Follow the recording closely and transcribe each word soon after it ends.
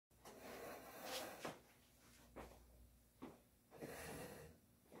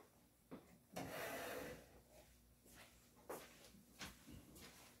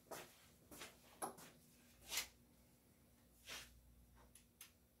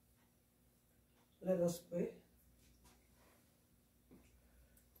Let us pray.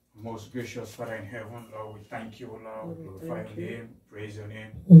 Most gracious Father in heaven, Lord, we thank you, Lord. We glorify your name, praise your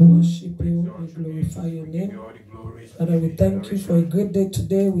name. We worship you, we glorify your name. Father, we thank you for a great day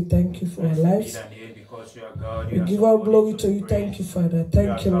today. We thank you for our lives. We give all glory to you. Thank you, Father.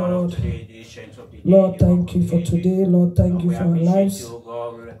 Thank you, Lord. Lord, thank you for today. Lord, thank you for our lives.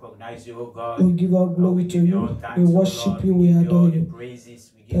 We give all glory to you. We worship you. We adore you.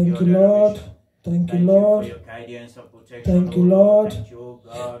 Thank you, Lord. Thank you, Lord. Thank you, Lord. Thank you,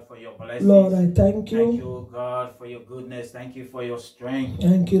 God, for your blessings. Lord, I thank you. Thank you, God, for your goodness. Thank you for your strength.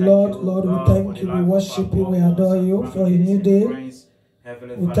 Thank you, Lord. Lord, we thank you. We worship you. We adore you for a new day.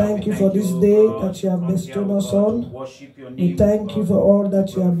 We thank you for this day that you have bestowed us on. We thank you for all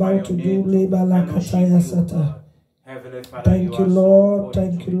that you are about to do. Thank you, Lord.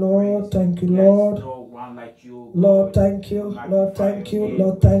 Thank you, Lord. Thank you, Lord. Lord, thank you. Lord, thank you.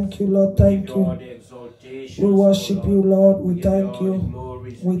 Lord, thank you. Lord, thank you. We worship you, Lord. We thank you.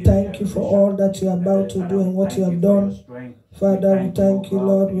 We thank you for all that you are about to do and what you have done. Father, we thank you,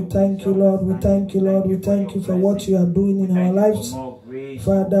 Lord. We thank you, Lord. We thank you, Lord. We thank you for what you are doing in our lives.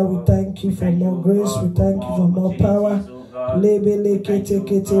 Father, we thank you for more grace. We thank you for more power. Lebele kete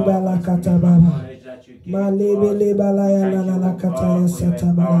kete balakata baba. Ma lebele balaya la la la kataya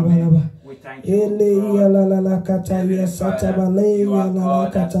sata bala bala. Ele ya la la la kataya sata bale ya la la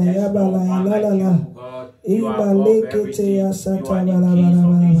kataya bala ya la la la. Imale kete ya sata bala bala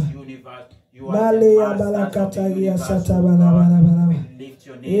bala. Male ya bala kataya sata bala bala bala.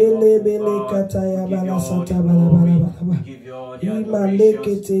 Ele bele kataya bala sata bala bala bala. Imale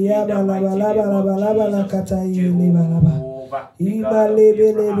kete ya bala bala bala bala bala kataya ele bala bala. Imale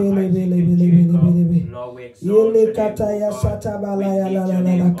bele bele bele bele bele bele. Ele kataya sata bala ya la la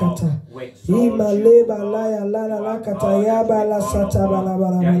la la kata. Imale bala ya la la la kataya bala sata bala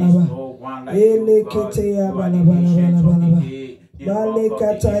bala bala. Ele kete ya bala bala bala bala. Bale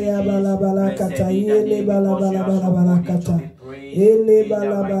kataya bala bala kata. Ele bala bala bala bala kata. Ele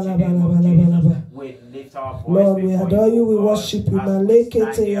bala bala bala bala bala. Lord, we adore you, we worship you.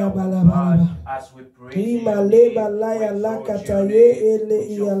 Malekete ya bala bala. Imale bala ya la kata ye ele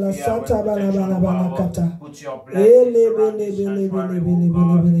ya la sata bala bala bala kata. Ele bele bele bele bele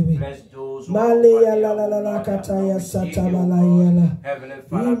bele bele bele. Male ya la la la la kata ya sata bala ya la.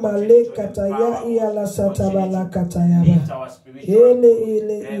 Imale kata ya la sata bala kata ya ba.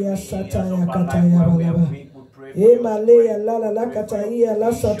 Ele ya sata ya kata ya bala ba. Emale la la la kataya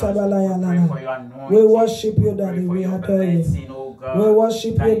la satabala ya la. We worship you, Daddy. We adore you. We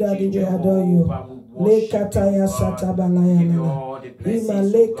worship you, Daddy. We adore you. Le kataya satabala ya la.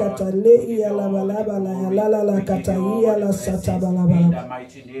 Imale katale ya la bala bala ya la la kataya la satabala bala.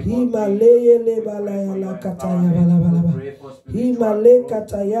 Imale le bala ya la kataya bala bala. Imale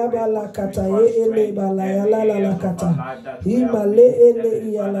kataya bala kataya ele bala ya la kata. Imale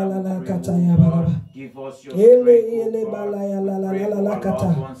ele ya la la kataya bala. Ele bala ya la la la la kata.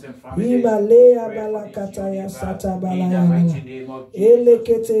 Imale ya bala kata ya sata bala ya la. Ele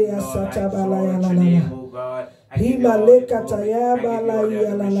kete ya sata bala ya la la. Imale kata ya bala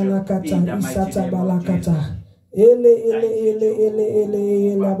ya la la la kata. Isata bala kata. Ele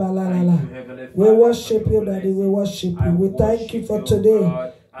bala la la. We worship you, Daddy. We worship you. We thank you for today.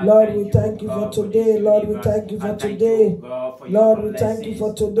 Lord, we thank you for today. Lord, we thank you for today. Lord, we thank you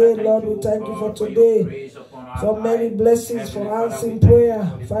for today. Lord, we thank you for today. For many blessings, for answering prayer.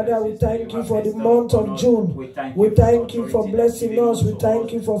 Father, we thank you for the month of June. We thank you for blessing us. We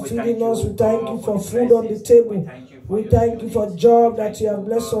thank you for feeding us. We thank you for food on the table. We thank you for job that you have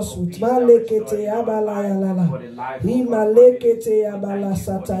blessed us with. Malekete abala ya lala. Imalekete abala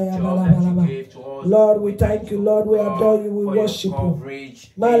sataya bala bala. Lord, we thank you. Lord, we adore you. We worship you.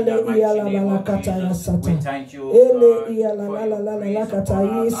 Male iyala bala kataya sata. Ele iyala la la la la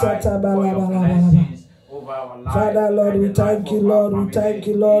kataya sata bala bala bala. Father, Lord, we thank you, Lord, we thank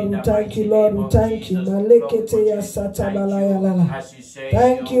you, Lord, we thank you, Lord, we thank you. Malekete ya sata bala ya lala.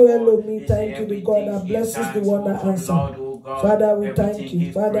 Thank you, Elohim. Thank you, the God that blesses, the one that answers. Father, we thank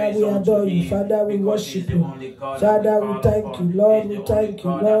you. Father, we adore you. Father, we worship you. Father, we thank you. Lord, we thank you.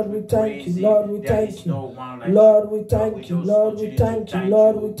 Lord, we thank you. Lord, we thank you. Lord, we thank you. Lord, we thank you.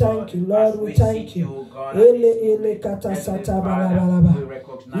 Lord, we thank you. Lord, we thank you. Ele kata sata bala bala bala.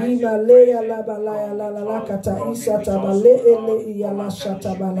 Imale ya la bala ya la la la kata isata bale ele ya la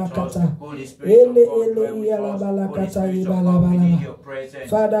shata bala kata. Ele ya la bala kata ibala bala.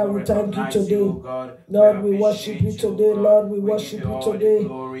 Father, we thank you today. Lord, we worship you today. Lord, Lord, we worship you today.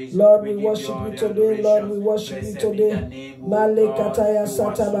 Lord, we worship you today. Lord, we worship you today. Male kataya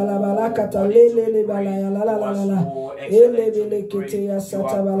sata balabala kata lele balaya la la la la. Ele bele ketaya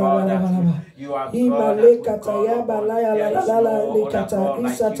sata balabala balaba. Imale kataya balaya la la la le kata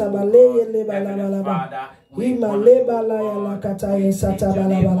isata baleye le balabala. Imale balaya la kataya sata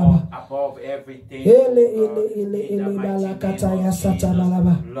balabala. Above everything. Ele bala kataya sata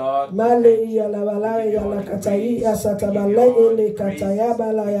balaba. Male iya la balaya la kataya sata balaya le kataya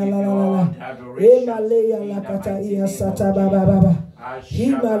balaya la la la. Emale ya la kataya sata baba.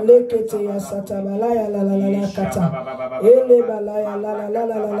 Himale ketaya sata balaya la la la kata. Ele balaya la la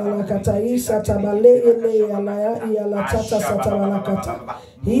la kataya sata balaya ele ya la tata sata bala kata.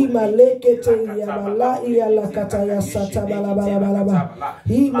 Himale ketaya balaya la kataya sata bala bala.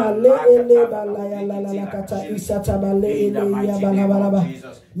 Himale ele balaya la kata isata balaya ele ya bala.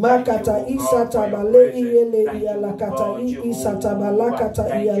 Makata isata balaya ele ya la kata isata bala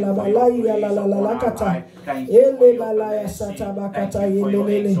kata ya la balaya la kata. Ele balaya sata bakata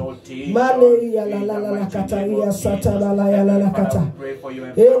ele male ya la kata ya sata balaya la kata.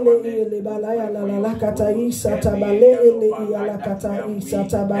 Ele balaya la kata isata bale ele ya la kata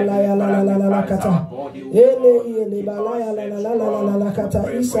isata balaya la kata. Ele balaya la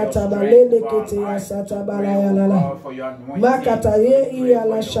kata isata bale le kete ya sata balaya la makata ye ya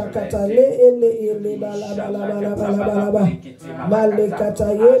la shakata le ele bala male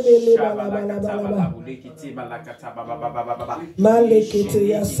kata ye le bala malekete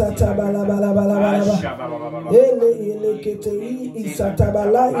ya sata bala ele kete isata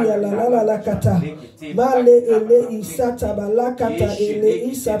bala ya la kata male ele isata bala kata ele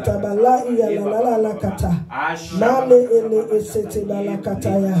isata bala ya la kata male ele esete bala kata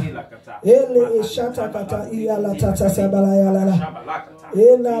ya ele ishata kata ya la tata sabala ya la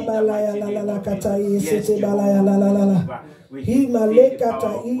ela bala ya la kata esete bala ya la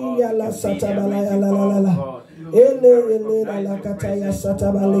himalekata iya la sata bala ya la ele la kata ya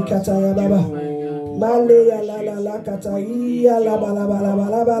sata bala kata ya baba male ya la kata iya la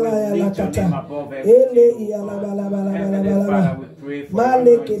bala ya la kata ele iya la bala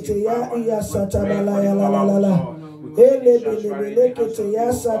male kete ya iya sata bala ya la ele bele kete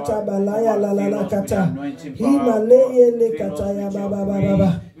ya sata bala ya la kata himale ele kata ya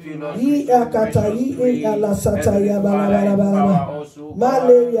baba Yi akata yi ala sata ya bala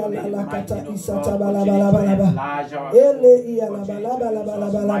male ya la kata isata bala ele ya la bala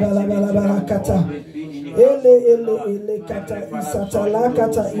kata ele kata isata la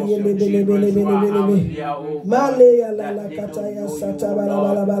kata ele bele male ya la kata ya sata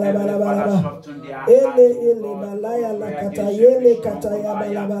bala ele bala ya la kata ele kata ya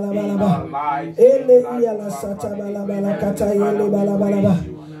bala ele ya la sata bala kata ele bala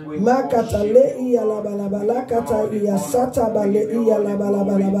makata le iya la bala kata iya sata bale iya la bala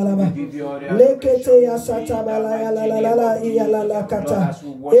lekete ya sata bala ya la iya la kata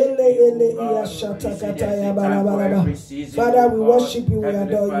ele iya shata kata ya bala. Father, we worship you, we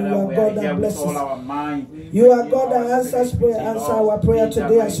adore you. You are God that blesses. You are God that answers prayer. Answer our prayer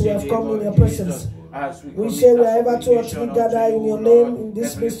today as we have come in your presence. We say wherever two or three gather in your name, in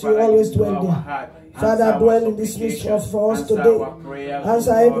this midst you always dwell there. Father, dwell in this midst for us today.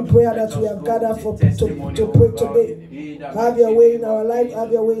 Answer every prayer that we have gathered to pray today. Have your way in our life.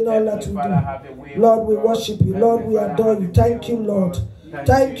 Have your way in all that we do. Lord, we worship you. Lord, we adore you. Thank you, Lord.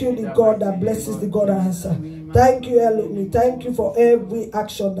 Thank you, the God that blesses, the God that answers. Thank you, Elohim. Thank you for every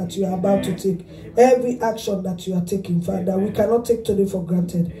action that you are about to take. Every action that you are taking, Father. We cannot take today for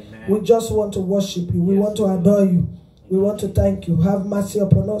granted. We just want to worship you. We want to adore you. We want to thank you. Have mercy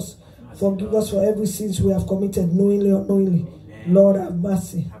upon us. Forgive us for every sins we have committed, knowingly or unknowingly. Lord, have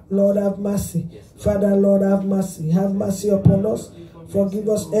mercy. Lord, have mercy. Father, Lord, have mercy. Have mercy upon us. Forgive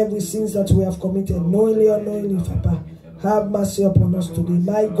us every sins that we have committed, knowingly or unknowingly, Papa. Have mercy upon us today.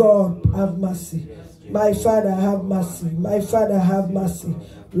 My God, have mercy. My Father, have mercy. My Father, have mercy.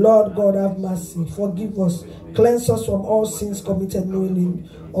 Lord God, have mercy. Forgive us. Cleanse us from all sins committed knowingly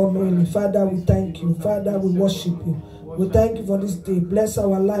or unknowingly. Father, we thank you. Father, we worship you. We thank you for this day. Bless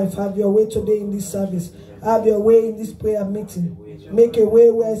our life. Have your way today in this service. Have your way in this prayer meeting. Make a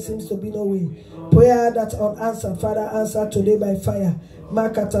way where it seems to be no way. Prayer that's unanswered. Father, answer today by fire.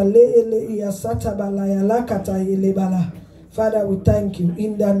 Father, we thank you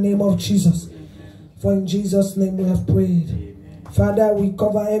in the name of Jesus. For in Jesus' name we have prayed. Father, we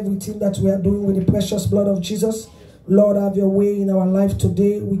cover everything that we are doing with the precious blood of Jesus. Lord, have your way in our life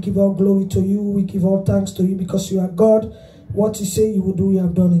today. We give all glory to you. We give all thanks to you because you are God. What you say you will do, you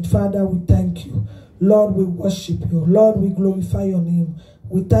have done it. Father, we thank you. Lord, we worship you. Lord, we glorify your name.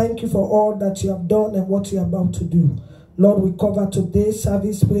 We thank you for all that you have done and what you are about to do. Lord, we cover today's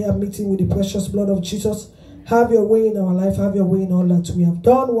service, prayer meeting with the precious blood of Jesus. Have your way in our life. Have your way in all that we have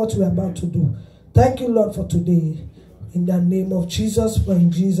done, what we are about to do. Thank you, Lord, for today. In the name of Jesus, for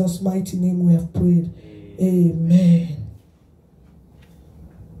in Jesus' mighty name we have prayed. Amen.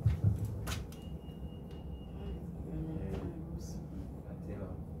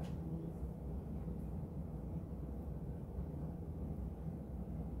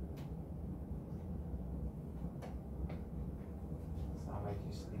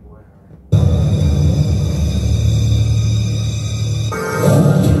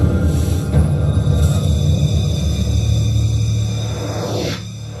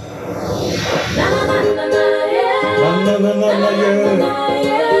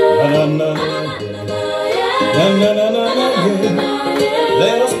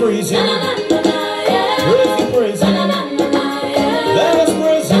 Let us praise him. Praise him, praise him. Let us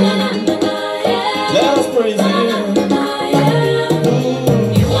praise him. Let us praise him.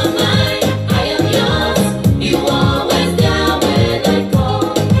 You are mine, I am yours. You are always there when I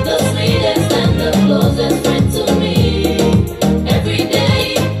call. The sweetest and the closest friend to me. Every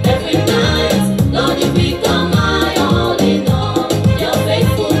day, every night, Lord, you become my all in all. Your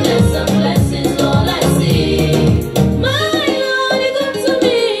faithfulness and blessings, Lord, I see. My Lord, you come to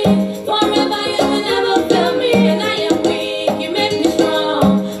me. Forever you will never fail me. When I am weak, you make me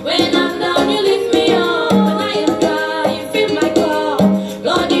strong. When I'm down, you lift me up. When I am dry, you fill my cup.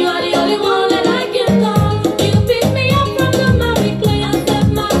 Lord, you are the only one that I can call. You pick me up from the miry clay and set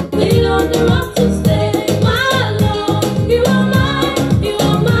my feet on the rock to stay. My Lord, you are mine, you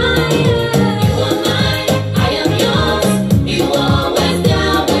are mine, yeah. You are mine, I am yours. You are always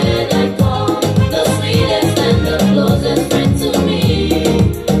there when I call. The sweetest and the closest friend to me.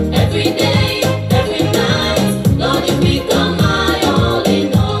 Every day, every night, Lord, you become my all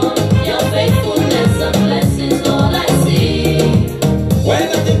in all. Your faithfulness and blessings, Lord, I see. When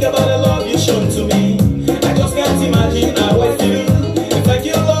I think about the love you've shown to me, I just can't imagine how I feel. Thank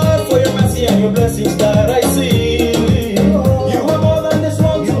you, Lord, for your mercy and your blessings that I see. You are more than this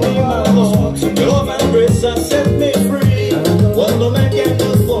one to me, my Lord. Your love and grace have set me free. What no man can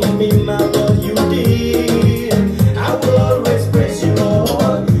do for me, my Lord, you did. I will always praise you,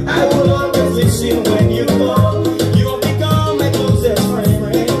 Lord. I will always listen when you call. You have become my closest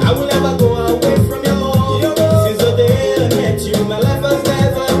friend. I will never go away from your love. Since the day I met you, my life has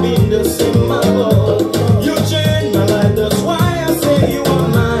never been the same, my Lord. You changed my life, that's why I say you are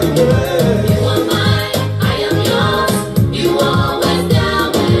mine. Yeah. You are mine, I am yours. You are always there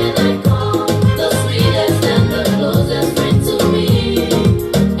when I call. The sweetest and the closest friend to me.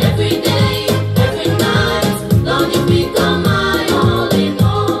 Every day, every night, Lord, you become my all in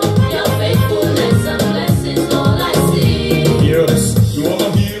all. Your faithfulness and blessings, Lord, I see. Hear this. You are my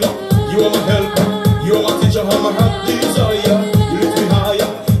healer, you are my helper, you are my teacher, I'm my heart desire. You lift me higher,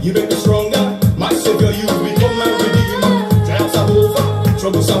 you make me stronger. My Savior, you become my redeemer. Trials are over,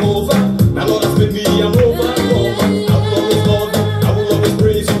 troubles are over. My Lord has made me, I'm over and over. I will always love you, I will always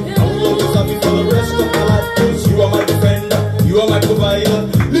praise you, I will always have you for the rest of my life. 'Cause you are my defender, you are my provider.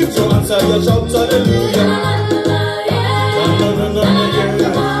 Lift your hands higher, shout hallelujah. Na na na na yeah. Na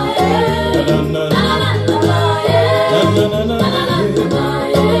na na na na na na yeah.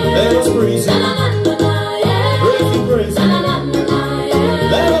 Let us praise him.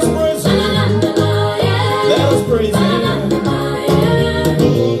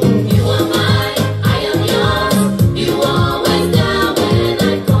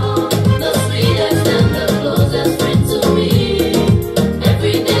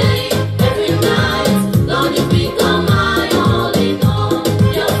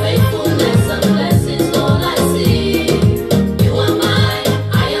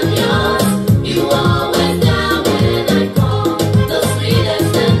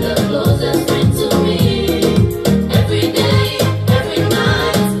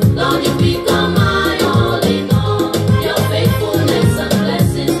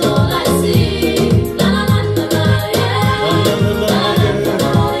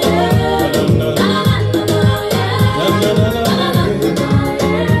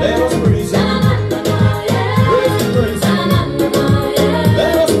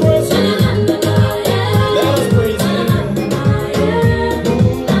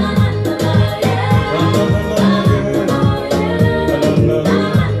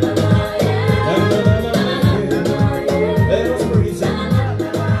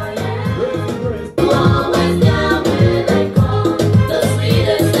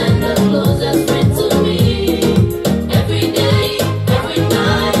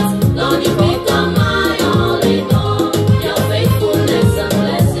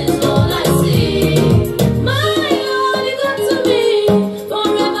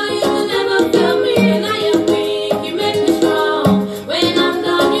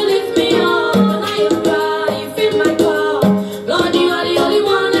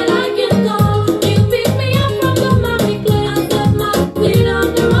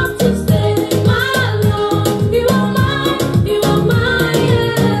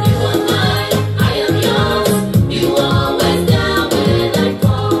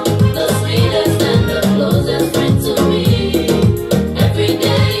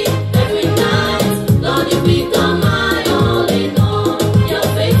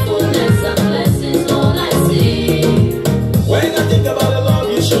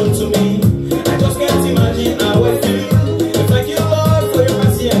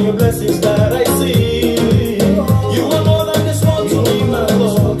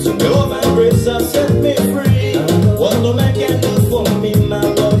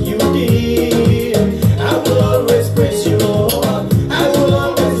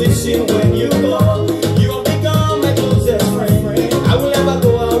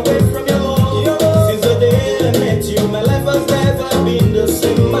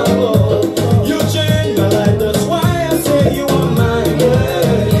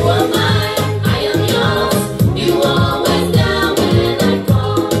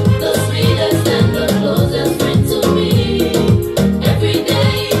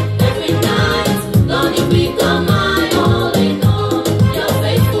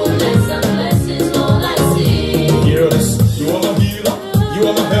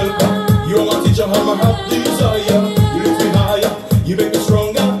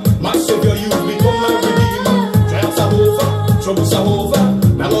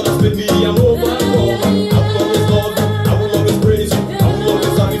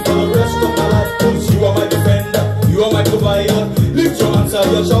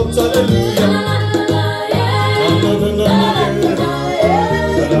 shout hallelujah.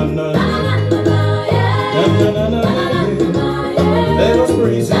 Let us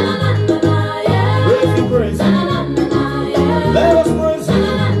praise him. Praise him, praise him. Let us praise him.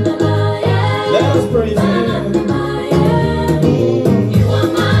 Let us praise him. You are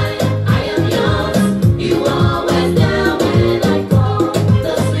mine, I am yours. You are always there when I call.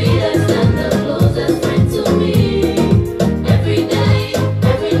 The sweetest and the closest friend to me. Every day,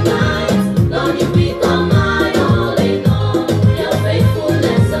 every night, Lord, you become my all in all. Your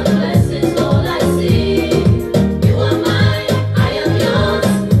faithfulness and blessings, Lord, I see. You are mine, I am yours.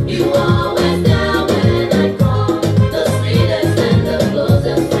 You are always there when I call. The sweetest and the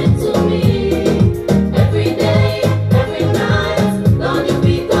closest friend to me. Every day, every night, Lord, you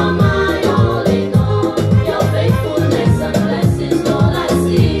become my all in all. Your faithfulness and blessings, Lord, I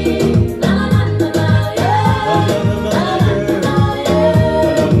see. La la la la, yeah. La la la la, yeah.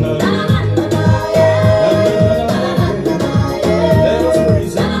 La la la la, yeah. Let us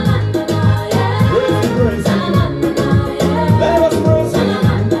praise him. Praise him, praise him. Let us praise him.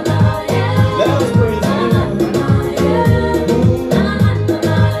 Let us praise him.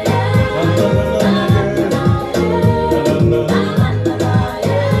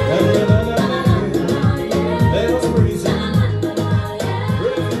 Let us praise him.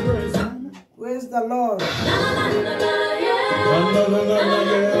 Praise him, praise him. Praise the Lord.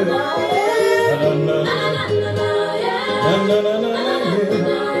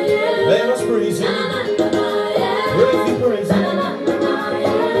 Let us praise him. Praise him, praise him.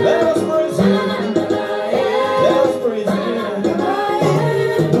 Let us praise him. Let us praise him.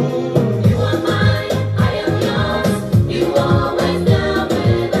 You are mine, I am yours. You are always there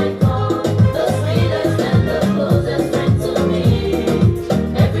when I call. The sweetest and the closest friend to me.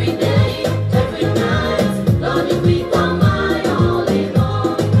 Every day, every night, Lord, you become my all in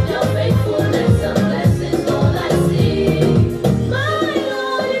all. Your faithfulness and blessings, Lord, I see. My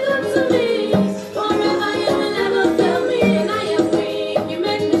Lord, you come to me. Forever you will never fail me, and I am free. You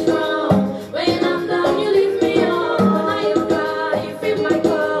make me strong. When I'm down, you lift me up. When I am dry, you fill my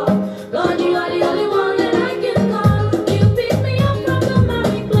cup. Lord, you are the only one that I can call. You pick me up from the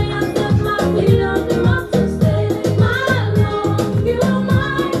mighty clay and set my feet on the mountain stay. My Lord, you are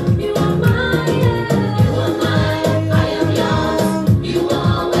mine, you are mine, yeah. You are mine, I am yours. You are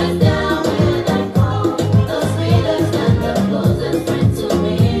always there when I call. The sweetest and the closest friend to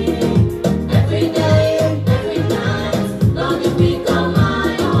me. Every day, every night, Lord, you become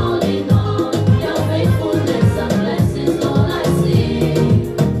my all in all. Your faithfulness and blessings, Lord, I see.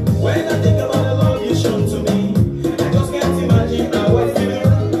 When I think about the love you shown to me, I just can't imagine how I feel.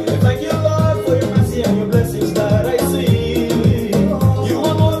 Thank you, Lord, for your mercy and your blessings that I see. You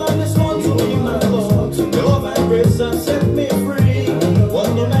are more than this one to me, my Lord. Your love and grace have set me free. What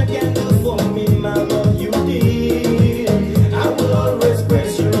no man can do for me, my Lord, you did. I will always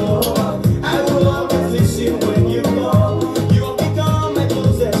praise you, Lord. I will always listen when you call. You have become my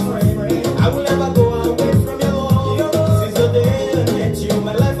closest friend. I will never go away from you, Lord. Since the day I met you,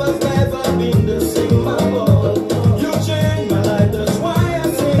 my life has never been the same, my Lord. You changed my life, that's why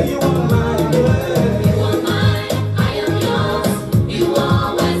I say you are mine. You are mine, I am yours. You are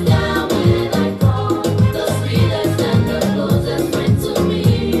always there when I call. The sweetest and the closest friend to me.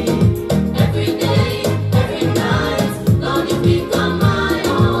 Every day, every night, Lord, you become my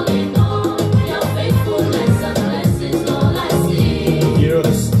all in all. Your faithfulness and blessings, Lord, I see. Hear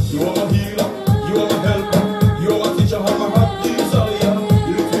this. You are my healer, you are my helper, you are my teacher, how my heart desire.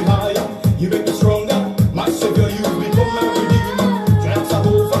 You lift me higher, you make me stronger. My savior, you become my redeemer. Triumphs are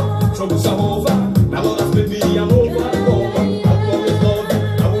over, troubles are over. Now Lord has made me an overcomer. I will always love you,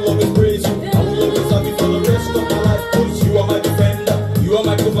 I will always praise you, I will always have you for the rest of my life. 'Cause you are my defender, you are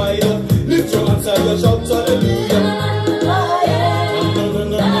my provider. Lift your hands higher, shout hallelujah.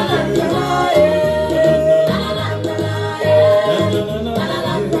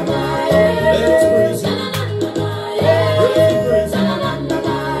 Let us praise him. Praise him, praise him.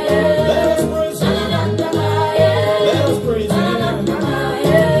 Let us praise him. Let us praise him.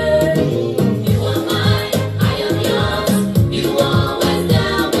 You are mine, I am yours. You are always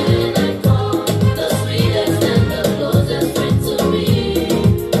there when I call. The sweetest and the closest friend to me.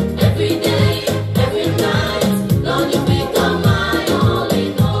 Every day, every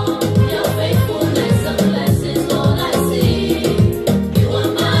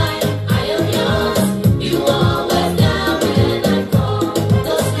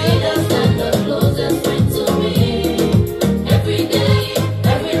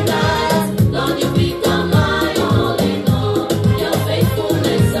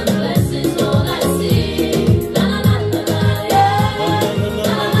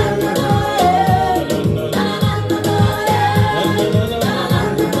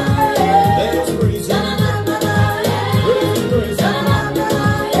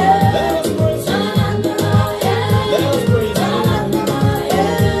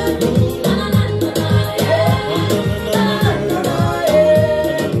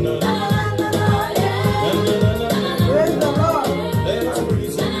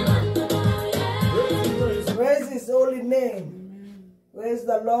Praise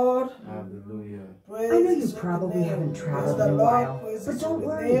the Lord. Hallelujah. Praise I know you His probably name. haven't Praise traveled the in a Lord. while, Praise but His don't holy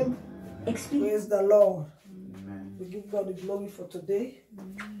worry. name. Praise the Lord. Amen. We give God the glory for today.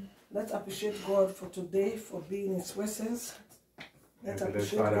 Let's appreciate God for today, for being in His presence. Let's Heavenly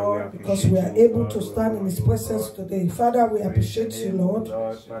appreciate Father, we God appreciate because we are you, able God. to We stand in honor His you, presence God. today. Father, we Praise appreciate the you, name, Lord.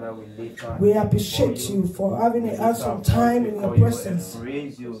 Father, we lift our We hands appreciate before you for having We an lift our awesome voice time in before your you presence. and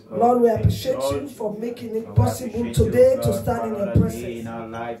praise you, God. Lord, we appreciate Exalt you for making it We possible appreciate today you, to God, stand for in your another day in presence. our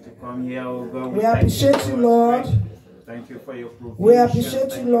life to come here, oh God. We thank appreciate you, for Lord. strength. Thank you for your provision. We appreciate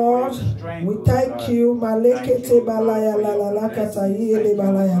Thank you, Lord. for your strength, We oh thank God. you. Thank Malekete you, God, balaya for la la your la blessings. kata Thank yele you,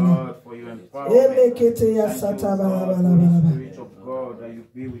 balaya la. God, for your empowerment. Elekete ya Thank you, sata bala God, bala Holy bala bala. Spirit of God, that you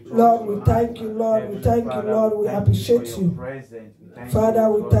be with us Lord, we tonight. thank you, Lord. We Heavenly thank you, Father, Lord. We thank appreciate for you. your presence. We thank Father,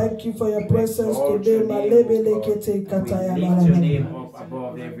 you, we God. thank you for your We presence exalt today. your name, Malebe oh God. lekete kata ya We bala lift your bala. name up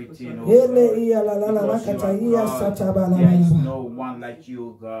above everything, oh Ele God. iya la la la la Because you kata are iya God. sata bala There bala is bala. no one like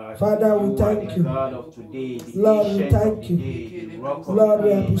you, God. Father, we You are thank the you. God of today, the Lord, we ancient thank of the you. day, the rock of Lord, we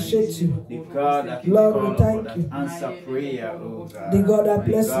the appreciate ages, you. the God that we Lord, we call thank upon, you. that answer prayer, oh God. The God that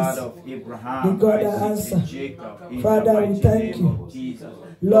The blesses. God of Abraham, The God that Isaac, answer. and Jacob. In Father, the we mighty thank name you. of Jesus.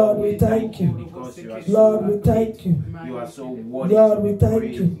 Lord, we thank you. Because you are Lord, so we thank great. you. You are so worthy Lord, to we be thank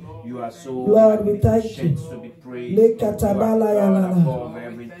praised. you. You are so Lord, we thank you. magnificent to be praised. Le You are katabala ya la God la. above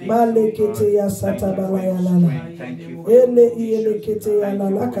everything. Malekete ya Thank you satabala for ya your la la. strength. Thank you for your Ele provision. ele kete ya Thank la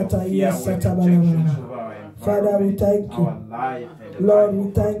you la for your kata ya fear satabala protections bala. over our Father, we environment, thank you. our life, and the Lord, life we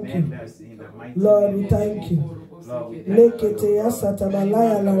of our thank you. members in the mighty Lord, name we of thank Jesus. you. Lord, we thank Lekete you, ya God. satabala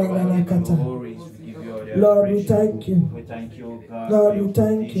ya la la la la kata. Glories, we give you all the Lord, we adoration. thank you. We thank you, God, Lord, for your we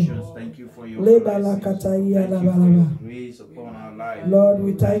thank you. provisions. Thank you for your Le bala blessings. kata Thank ya you la for bala your bala. grace upon our life. Lord,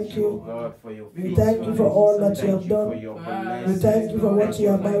 we thank you, you. God, for your We thank you for all that you have Thank you for done. your We blessings. thank you for what you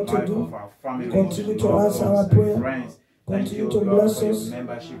are for the about to life do. of our family, Continue to loved answer ones, our and prayer. friends. Thank Continue you, to God, bless for your us.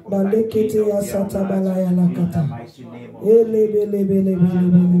 membership of Balekete Thy ya Kingdom here on sata bala ya earth. la In the kata. mighty name of Ele Jesus. bele bele bele bele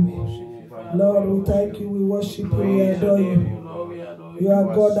bele. Lord, we thank you, we worship you, we adore you. You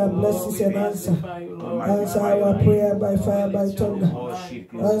are God that blesses and answers. Answer our prayer by fire, by thunder.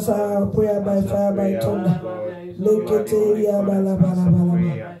 Answer our prayer by fire, by thunder. Lekete ya bala bala bala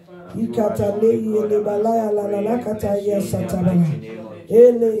bala. Ikata le yele bala ya la la la kata ya sata bala.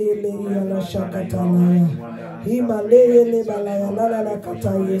 Ele ya la shakata la ya. Himale yele bala ya la la la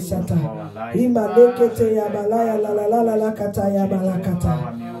kata ya sata. Himale kete ya bala ya la la la la la kata ya bala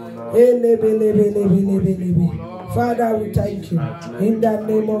kata. Ele bele bele bele bele bele. Father, we thank you in the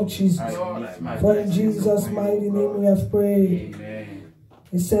name of Jesus. For in Jesus' mighty name we have prayed.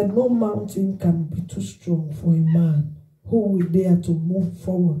 He said, no mountain can be too strong for a man who will dare to move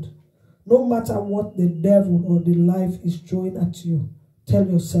forward. No matter what the devil or the life is throwing at you, tell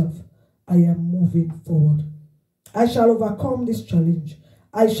yourself, I am moving forward. I shall overcome this challenge.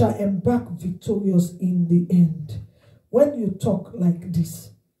 I shall embark victorious in the end. When you talk like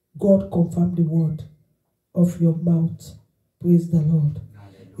this, God confirmed the word of your mouth. Praise the Lord.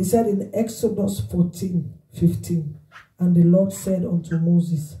 He said in Exodus 14:15, and the Lord said unto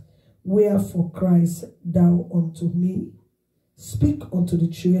Moses, wherefore criest thou unto me? Speak unto the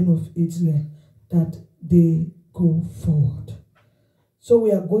children of Israel that they go forward. So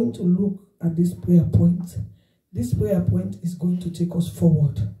we are going to look at this prayer point. This prayer point is going to take us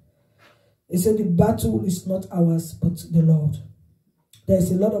forward. He said the battle is not ours but the Lord.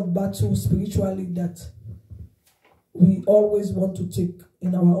 There's a lot of battle spiritually that we always want to take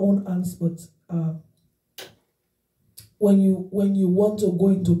in our own hands, but when you want to go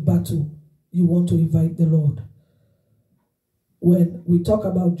into battle, you want to invite the Lord. When we talk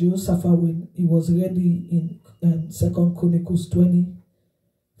about Jehoshaphat, when he was ready in 2 Chronicles 20,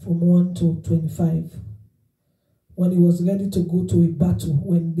 from 1 to 25, when he was ready to go to a battle,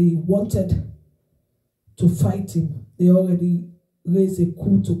 when they wanted to fight him, they already raised a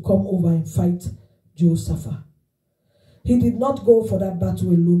coup to come over and fight Jehoshaphat. He did not go for that battle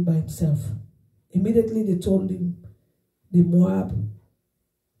alone by himself. Immediately they told him, the Moab,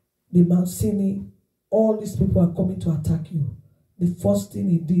 the Mount Sinai, all these people are coming to attack you. The first thing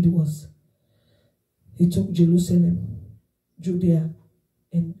he did was, he took Jerusalem, Judea,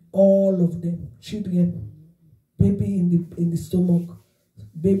 and all of them, children, baby in the stomach,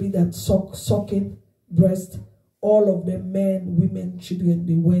 baby that sucking breast, all of them, men, women, children,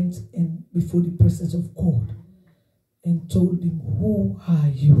 they went and before the presence of God and told him, who are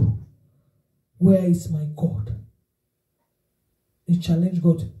you? Where is my God? They challenged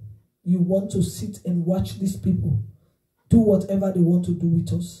God. You want to sit and watch these people do whatever they want to do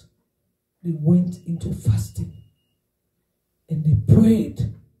with us? They went into fasting and they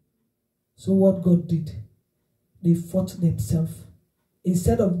prayed. So what God did, they fought themselves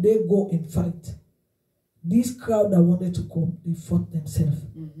Instead of they go and fight, this crowd that wanted to come, they fought themselves.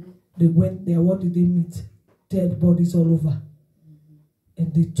 They went there. What did they meet? Dead bodies all over.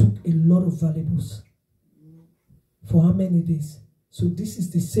 And they took a lot of valuables. For how many days? So this is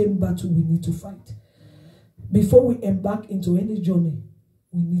the same battle we need to fight. Before we embark into any journey,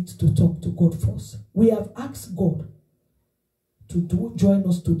 we need to talk to God first. We have asked God to join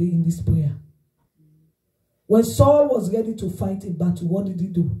us today in this prayer. When Saul was ready to fight a battle, what did he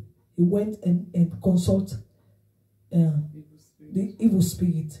do? He went and consulted the evil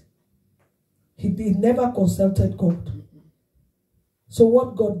spirit. He never consulted God. So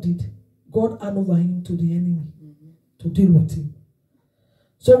what God did, God handed over him to the enemy to deal with him.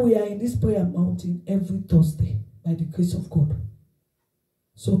 So we are in this prayer mountain every Thursday by the grace of God.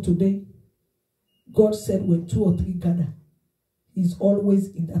 So today, God said when 2 or 3 gather, He's always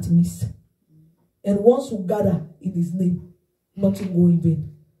in that midst. And once we gather in His name, nothing go in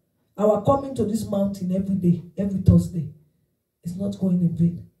vain. Our coming to this mountain every day, every Thursday, is not going in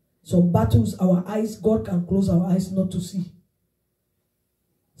vain. Some battles, our eyes, God can close our eyes not to see.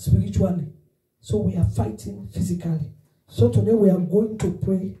 Spiritually. So we are fighting physically. So today we are going to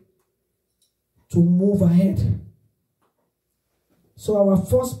pray to move ahead. So our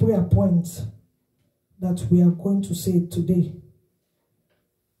first prayer point that we are going to say today,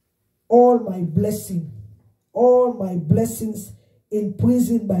 all my blessings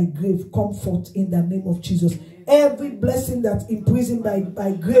imprisoned by grave, comfort in the name of Jesus. Every blessing that's imprisoned by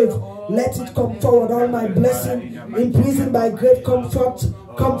grave, let it come forward. All my blessing imprisoned by grave, comfort.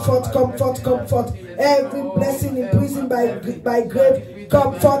 Every blessing imprisoned by grave,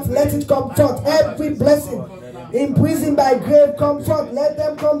 comfort. Let it comfort. Every blessing imprisoned by grave, comfort. Let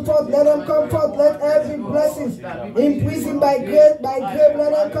them comfort. Let them comfort. Let every blessing imprisoned by grave, let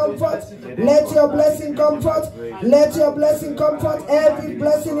them comfort. Let your blessing comfort. Let your blessing comfort. Every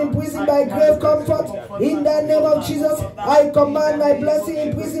blessing imprisoned by grave, comfort. In the name of Jesus, I command my blessing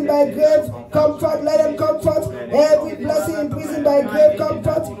imprisoned by grave, comfort. Let them comfort. Every blessing imprisoned by grave, comfort.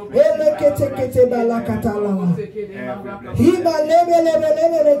 Comfort.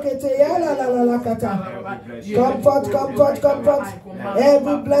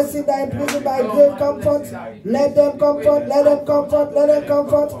 Every blessing that imprisoned by grave, comfort. Let them comfort. Let them comfort. Let them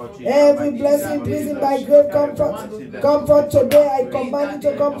comfort. Every blessing imprisoned by grave, comfort. Comfort today. I command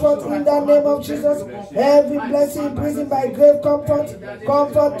you to comfort in the name of Jesus. Every blessing imprisoned by grave, comfort.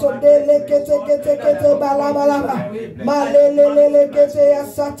 Comfort today.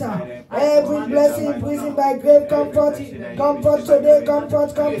 Every blessing imprisoned by grave, comfort. Comfort today. Comfort.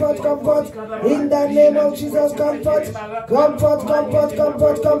 In the name of Jesus, comfort. Comfort.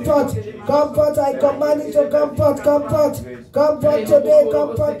 I command you to comfort. Comfort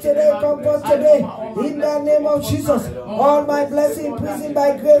today. In the name of Jesus. All my blessing imprisoned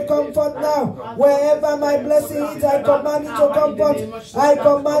by grave, comfort now. Wherever my blessing is, I command you to comfort. I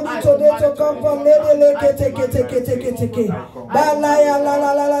command you today to comfort.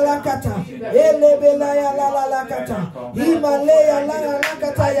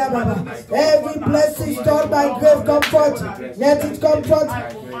 Every blessing stored by grave, comfort. Let it comfort.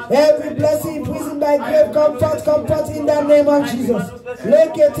 Every blessing imprisoned by grave, comfort in the name of Jesus.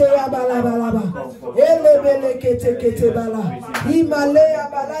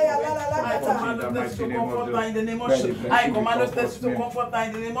 I command us to comfort in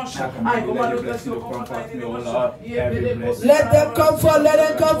the name of Jesus. Let them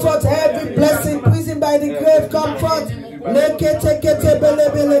comfort. Every blessing imprisoned by the grave, comfort. Let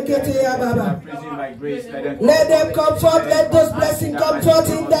them comfort. Let those blessings comfort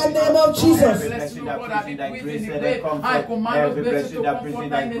in the name of Jesus. In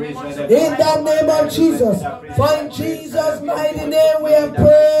the name of Jesus. For in Jesus' mighty name we have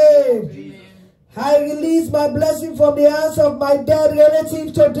prayed. I release my blessing from the hands of my dead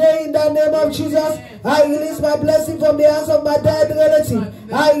relative today in the name of Jesus. I release my blessing from the hands of my dead relative.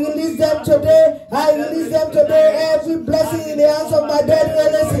 I release them today. Every blessing in the hands of my dead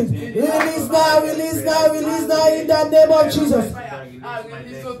relative. Release now in the name of Jesus.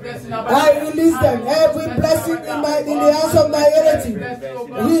 I release them. Every blessing in the hands of my relative.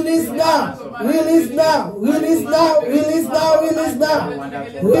 Release now.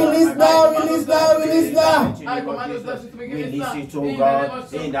 I command us to be released now. Release it, oh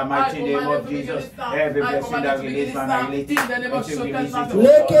God, in the mighty name of Jesus. Every blessing that released from my relative, it will release it,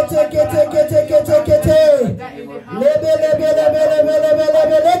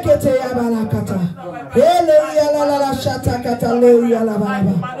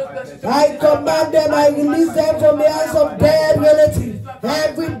 I command them, I release them from the hands of dead relatives.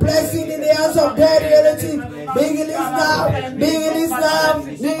 Every blessing in the hands of dead relatives, be released now.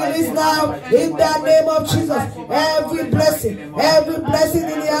 released now in the name of Jesus. Every blessing in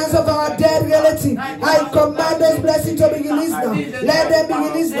the hands of our dead relative, I command those blessings to be released now. Let them be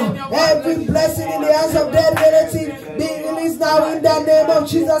released now. Every blessing in the hands of dead relative be released now in the name of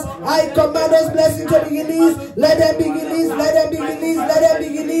Jesus. I command those blessings to be released. Let them be released. Let them be released. Let them be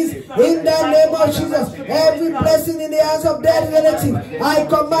released in the name of Jesus. Every blessing in the hands of dead relative, I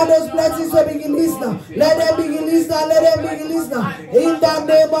command those blessings to be released now. Let them be released now. Let them be released now in the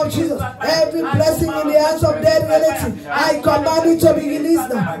name of Jesus. Every blessing in the hands of dead relative, I command it to be released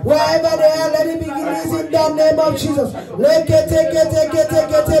now. Wherever they are, let it be released in the name of Jesus.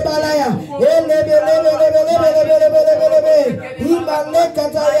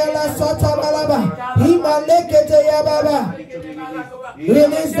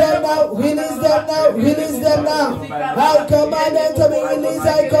 Release them now, release them now, release them now. I command them to be released,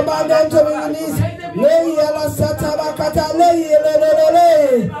 I command them to be released.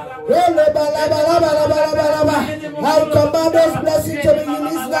 I command those blessings to be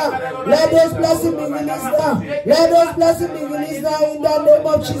released now. Let those blessings be released now. Let those blessings be released now in the name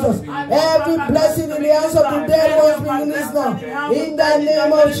of Jesus. Every blessing in the hands of the dead ones be released now in the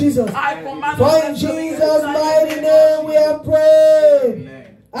name of Jesus. For in Jesus' mighty name we have prayed.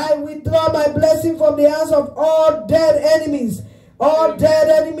 I withdraw my blessing from the hands of all dead enemies. All dead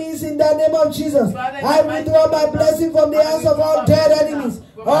enemies in the name of Jesus. I withdraw my blessing from the hands of all dead enemies.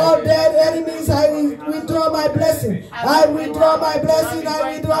 All dead enemies, I withdraw my blessing. I withdraw my blessing.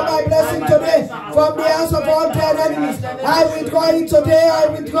 I withdraw my blessing today from the hands of all dead enemies. I withdraw it today. I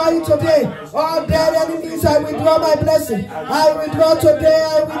withdraw it today. All dead enemies, I withdraw my blessing. I withdraw today.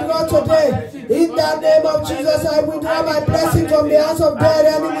 I withdraw today. In the name of Jesus, I withdraw my blessing from the hands of dead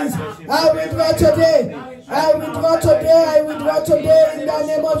enemies. I withdraw today. I withdraw today, I withdraw today in the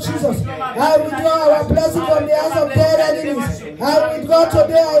name of Jesus. I withdraw our blessing from the hands of dead enemies. I withdraw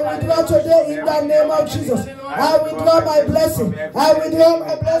today in the name of Jesus. I withdraw my blessing. I withdraw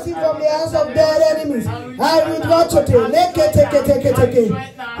my blessing from the hands of dead enemies. I withdraw today.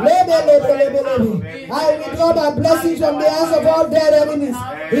 I withdraw my blessings from the hands of all dead enemies.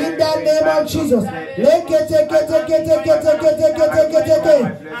 In the name of Jesus. Every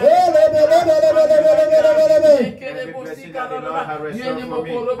blessing that the Lord has reserved for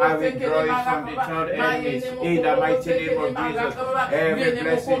me, I withdraw it from the third enemies. In the mighty name of Jesus. Every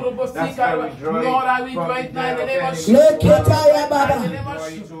blessing that's I withdraw it from the third enemies.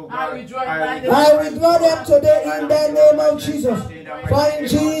 I withdraw them today in the name of Jesus. For in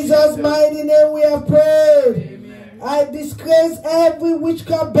Jesus' mighty name we have prayed. I disgrace every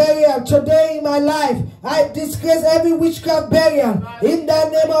witchcraft burial today in my life. I disgrace every witchcraft burial. In the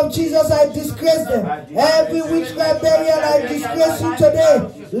name of Jesus, I disgrace them. Every witchcraft burial, I disgrace you today.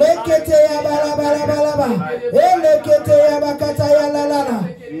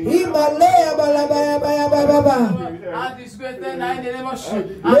 I disgrace them in the name of Jesus.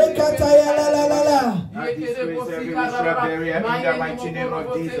 I disgrace every witchcraft burial in the mighty name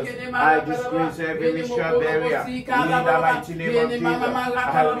of Jesus. I disgrace every witchcraft burial in the mighty name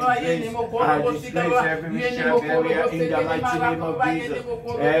of Jesus. I disgrace every witchcraft burial in the mighty name of Jesus.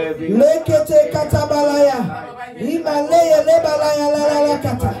 Lekete katabalaya. Imaleye lebalaya la la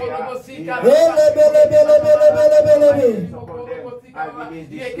kata. I release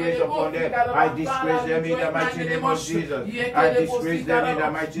disgrace upon them. I disgrace them in the mighty name of Jesus. I disgrace them in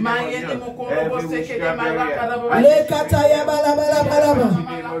the mighty name of Jesus. Every witchcraft burial.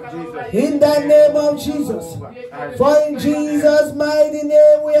 In the name of Jesus. For in Jesus' mighty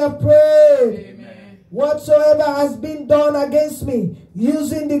name we have prayed. Whatsoever has been done against me,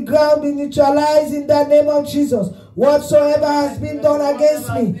 using the ground be neutralized in the name of Jesus. Whatsoever has been done against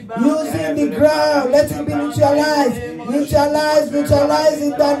me, using the ground, let it be neutralized. Neutralized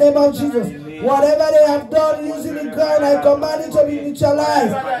in the name of Jesus. Whatever they have done using the ground, I command it to be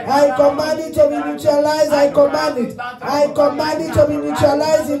neutralized. I command it to be neutralized. I command it. I command it to be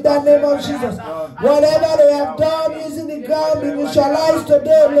neutralized in the name of Jesus. Whatever they have done using the ground, be neutralized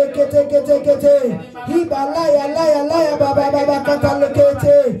today.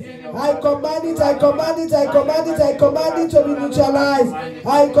 I command it, I command it, I command it, I command it to be neutralized.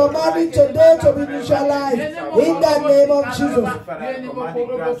 I command it today to be neutralized in the name of Jesus.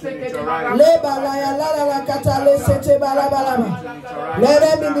 Let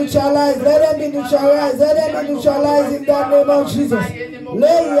them be neutralized, let them be neutralized, let them be neutralized in the name of Jesus.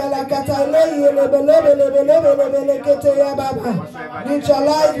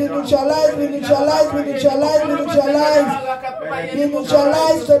 Neutralize, be neutralized, be neutralized, be neutralized, be neutralized. Be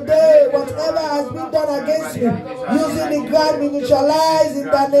neutralized today. Whatever has been done against me, using the ground, be neutralized in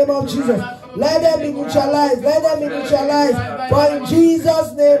the name of Jesus. Let them be neutralized. Let them be neutralized. For in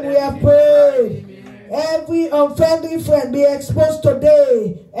Jesus' name we have prayed. Every unfriendly friend be exposed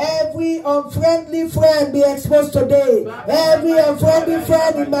today. Every unfriendly friend be exposed today. Every unfriendly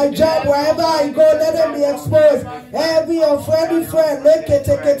friend in my job, wherever I go, let them be exposed. Every unfriendly friend, let them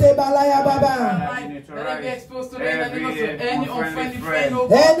be exposed today.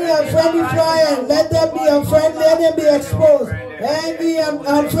 Any unfriendly friend, let them be unfriendly, let them be exposed. Any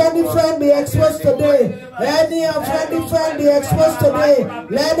unfriendly friend be exposed today. Any unfriendly friend be exposed today.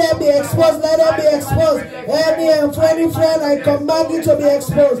 Let them be exposed, let them be exposed. Any unfriendly friend, I command you to be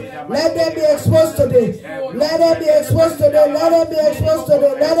exposed. Let them be exposed today. Let them be exposed today. Let them be exposed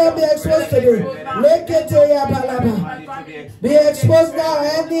today. Let them be exposed today. Be exposed now.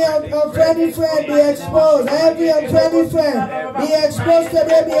 Any unfriendly friend be exposed. Every unfriendly friend be exposed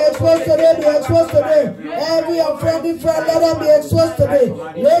today. Be exposed today. Be exposed today. Every unfriendly friend, let them be exposed today.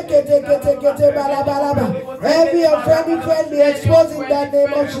 Every unfriendly friend be exposed in the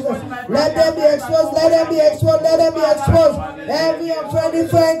name of Jesus. Let them be exposed. Let them be exposed. Let them be exposed. Every unfriendly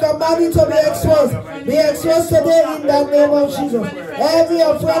friend commanded to be exposed. Be exposed today in the name of Jesus. Every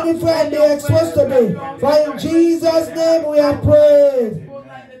unfriendly friend be exposed today. For in Jesus' name we have prayed.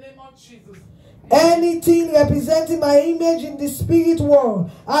 Anything representing my image in the spirit world,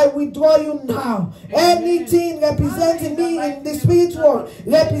 I withdraw you now. Anything representing me in the spirit world,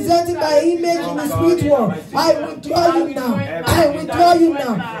 representing my image in the spirit world, I withdraw you now. I withdraw you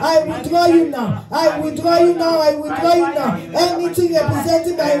now. I withdraw you now. I withdraw you now. I withdraw you now. Anything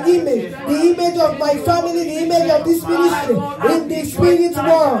representing my image, the image of my family, the image of this ministry in the spirit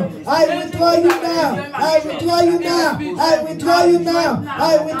world, I withdraw you now. I withdraw you now. I withdraw you now.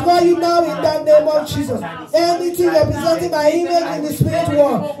 I withdraw you now in the name of Jesus. Anything representing my image in the spirit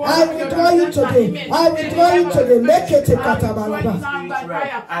world, I withdraw you today. I withdraw you today. Make it a katabalaba.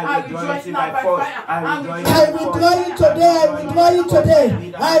 I withdraw you today. I withdraw you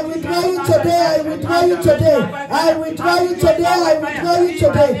today. I withdraw you today. I withdraw you today. I withdraw you today. I withdraw you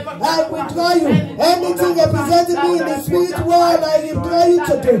today. I withdraw you. Anything representing me in the spirit world, I withdraw you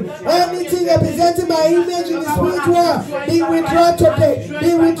today. Anything representing my image in the spirit world, be withdrawn today. Be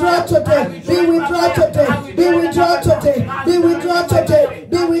withdrawn today. Be withdrawn today. Be withdrawn today. Be withdrawn today.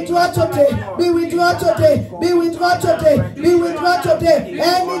 Be withdrawn today. Be withdrawn today. Be withdrawn today. Be withdrawn today.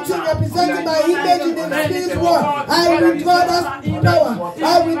 Anything representing my image in the spirit world, I withdraw that power.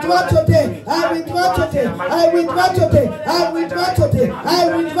 I withdraw today. I withdraw today. I withdraw today. I withdraw today.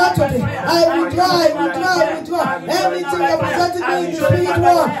 I withdraw today. I withdraw. I withdraw. I withdraw. Anything representing me in the spirit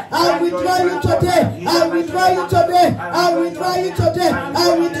world, I withdraw you today. I withdraw you today. I withdraw you today. I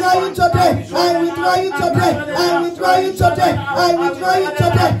withdraw you today. I withdraw you today. I withdraw you today. I withdraw you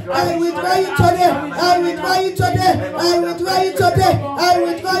today. I withdraw you today. I withdraw you today. I withdraw you today. I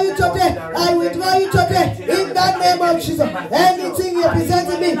withdraw you today. I withdraw you today. In the name of Jesus. Anything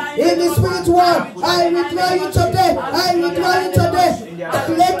representing me in the spirit world, I withdraw you today. I withdraw you today.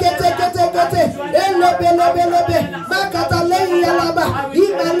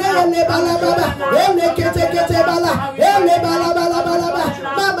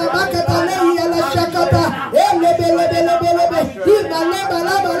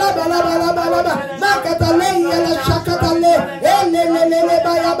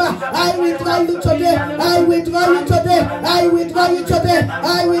 I withdraw you today. I withdraw you today. I withdraw you today.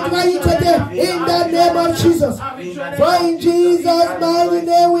 I withdraw you today. In the name of Jesus. For in Jesus' mighty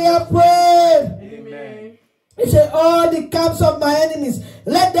name we have prayed. He said, all the camps of my enemies,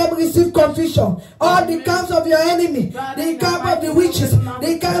 let them receive confusion. All the camps of your enemy, the camp of the witches,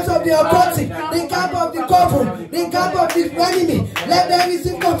 the camps of the occultic, the camp of the coven, the camp of the enemy, let them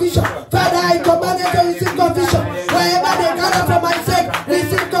receive confusion. Father, I command them to receive confusion. Wherever they gather for my sake,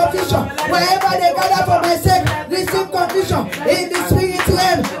 receive confusion. Wherever they gather for my sake, receive confusion. In the spirit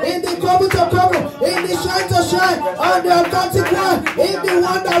realm, in the coven to coven, in the shrine to shrine, on the occultic one, in the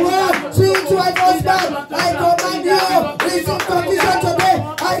wonder world, spiritual husband, I command you, receive confusion today.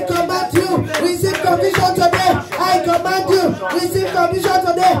 I command you, receive confusion today. I command you, receive confusion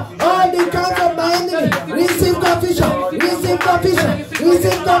today. All the counts of my enemy, receive confusion, receive confusion,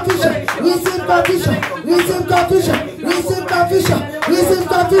 receive confusion, receive confusion, receive confusion, receive confusion, receive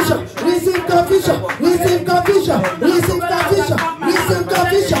confusion, receive confusion, receive confusion, receive confusion, receive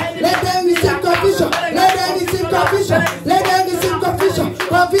confusion. Let them receive confusion. Let them receive confusion. Let them receive confusion.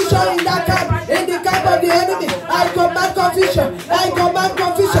 Confusion in that camp, in the camp of the enemy. I command confusion. I command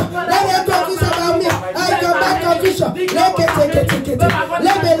confusion. Let them confuse about me. I command confusion. Let it take it.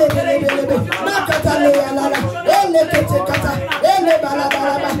 Lebe. Makata lealala. Elekete kata. Ele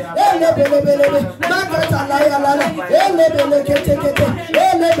balabalaba. Ele. Makata lealala. Ele kete.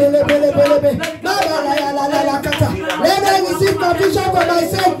 Ele. my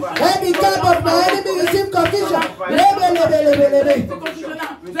sake. Any camp of my enemy receive confusion. Let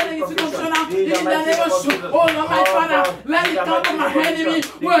it oh Lord, my Father, let it come to my enemy.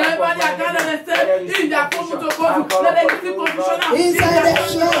 Wherever they are gathered and said, in their coming to God, let them receive confusion. Inside the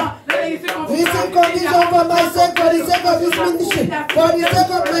shore. Receive confusion for my sake, for the sake of this ministry, for the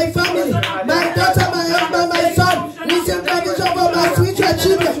sake of my family, my daughter, my husband, my son. Receive confusion for my spiritual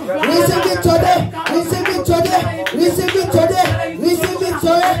children. Receive it today. Receive it today. Receive it today. Receive it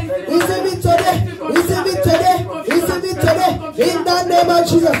today. Receive it today. Receive it today. Receive it today. In the name of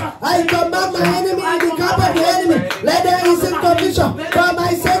Jesus, I command my enemy in the camp of the enemy. Let them receive confusion for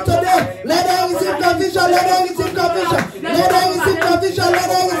my sake today. Let them receive confusion. Let them receive confusion. Let them receive confusion. Let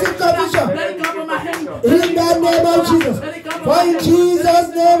them receive confusion. In the name of Jesus. For in Jesus'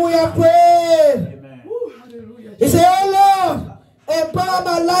 name we are praying. He said, oh Lord, empower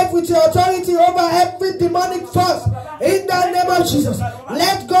my life with your authority over every demonic force. In the name of Jesus.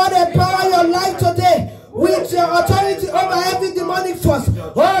 Let God empower your life today with your authority over every demonic force.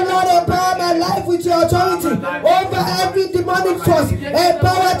 Oh Lord, empower my life with your authority over every demonic force.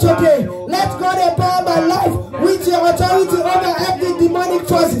 Empower today. Let God empower my life with your authority over every demonic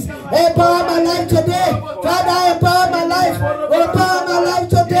forces. Empower my life today. Father, empower my life. Empower my life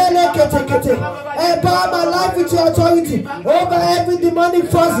today. Empower my life with your authority over every demonic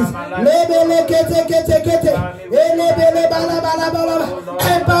forces. Empower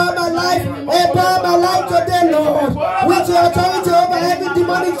my life. Empower my life today, Lord, with your authority over every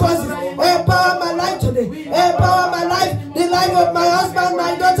demonic forces. Empower my life today. Empower my life, the life of my husband,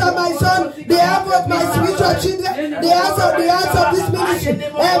 my daughter, my son, the life of my spiritual children, the house of this ministry.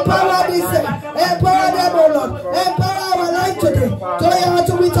 Empower this, empower them, oh Lord. Empower our life today.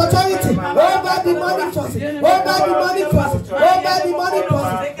 With authority over demonic forces, over demonic forces, over demonic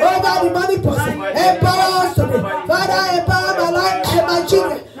forces, over demonic forces. Empower us today. Father, empower my life and my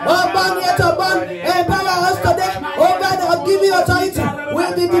children. Empower us today. Give me authority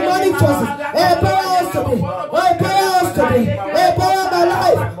with the demonic forces. Empower us today. Empower us today. Empower my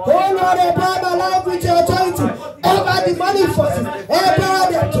life. Oh Lord, empower my life with your authority over demonic forces. Empower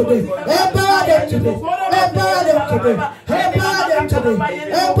them today. Empower them today. Empower them today. Empower them today.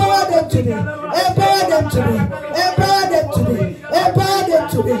 Empower them today. Empower them today. Empower them today. Empower them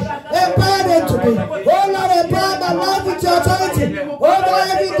today. Empower them today. Oh Lord, empower my life with your authority over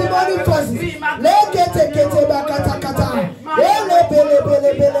every demonic forces. Empower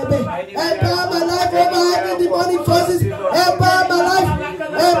my life over every demonic forces. Empower my life.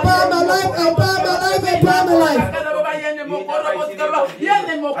 Empower my life. Empower my life. Empower my life.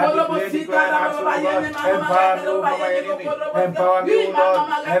 Empower me, Lord,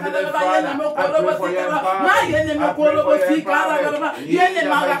 Heavenly Father. I pray for your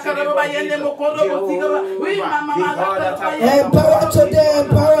empower today,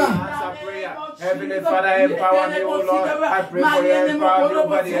 empower. Heavenly Father, empower me, oh Lord. I pray for your empowerment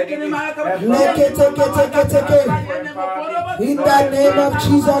over the enemy. In the name of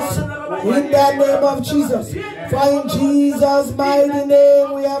Jesus. In the name of Jesus. For in Jesus' mighty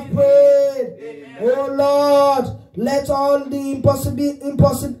name we have prayed. Oh Lord, let all the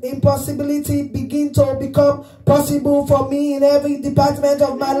impossibility begin to become possible for me in every department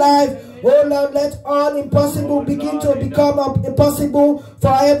of my life. Oh Lord, let all impossible begin to become possible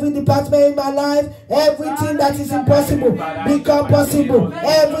for every department in my life. Everything that is impossible become possible.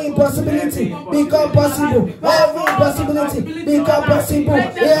 Every impossibility become possible. Every impossibility become possible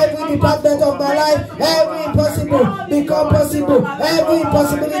in every department of my life. Every impossible become possible. Every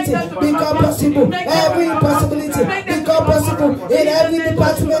impossibility become possible. Every impossibility become possible in every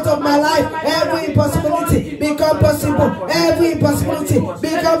department of my life. Every impossibility become possible. Every impossibility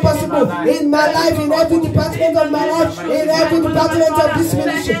become possible in my life, in every department of my life, in every department of this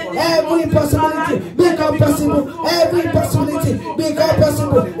ministry. Every impossibility become possible. Every impossibility become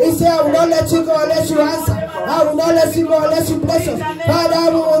possible. He said, I will not let you go unless you answer. I will not let you go unless you bless us. Father, I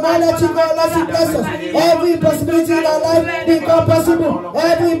will not let you go unless you bless us. Every impossibility in our life become possible.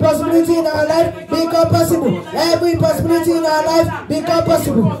 Every impossibility in our life become possible. Every impossibility in our life become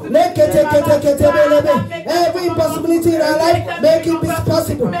possible. Every impossibility in our life, make it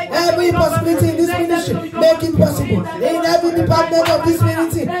possible. Every impossibility in this ministry, make it possible. In every department of this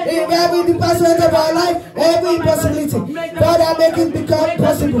ministry, in every department of our life, every impossibility, Father, make it become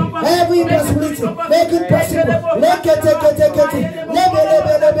possible. Every impossibility, make it possible. Every impossibility, make it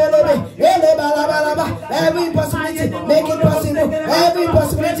possible. Every impossibility, make it possible. Every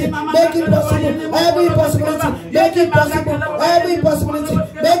impossibility, make it possible. Every impossibility, make it possible.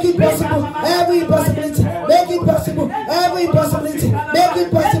 Every impossibility, make it possible. Every impossibility, make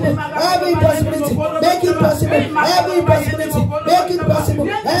it possible. Every impossibility, make it possible. Every impossibility, make it possible.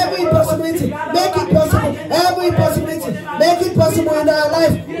 Every possibility, make it possible. Every possibility, make it possible in our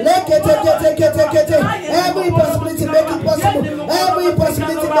life. Every possibility, make it possible. Every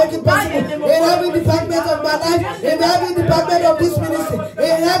possibility, make it possible. In every department of my life, in every department of this ministry,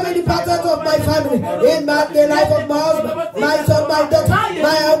 in every department of my family, in the life of my husband, my son, my daughter,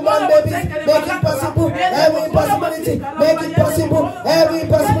 my unborn babies, make it possible. Every possibility, make it possible. Every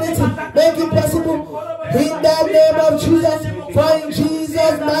possibility, make it possible. In the name of Jesus, for in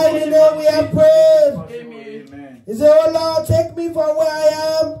Jesus' mighty name we have prayed. He said, oh Lord, take me from where I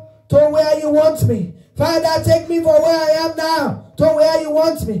am to where you want me. Father, take me from where I am now to where you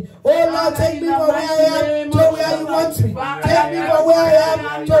want me. Oh Lord, take me from where I am to where you want me. Take me from where I am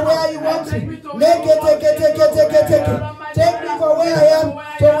to where you want me. Take me from where I am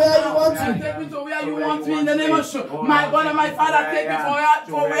to where you want me. Take me to where you want me in the name of Jesus. My God and my Father, take me from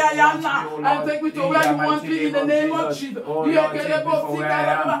where I am now. And take me to where you want me in the name of Jesus.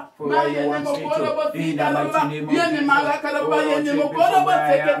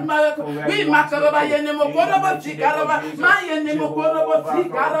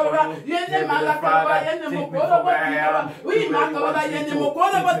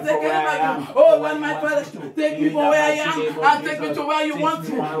 Oh, when my Father, take me from where I am and take me to where you want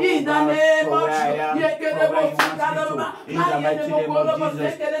me in the name of Jesus.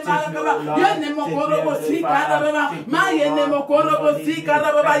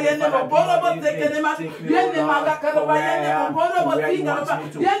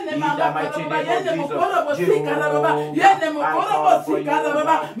 me to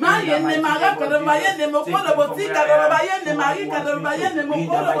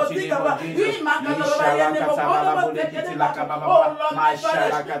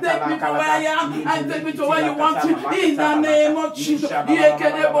I am and take me to where you want me in the name of Jesus.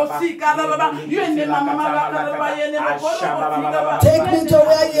 Take me to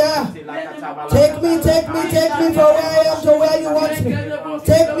where you are. Take me from where I am to where you want me.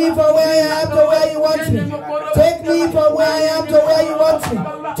 Take me from where I am to where you want me. Take me from where I am to where you want me.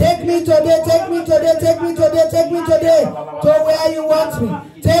 Take me today, take me today, take me today, take me today to where you want me.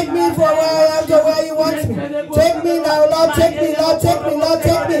 Take me from where I am to where you want me. Take me now, Lord, take me, Lord, take me, Lord,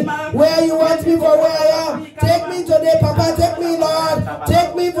 take me where you want me from where I am. Take me today, Papa, take me, Lord.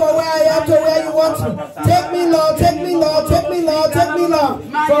 Take me from where I am to where you want me. Take me, Lord, take me, Lord, take me, Lord, take me, Lord,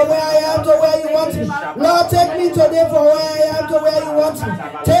 from where I am to where you want me. Lord, take me today from where I am to where you want me.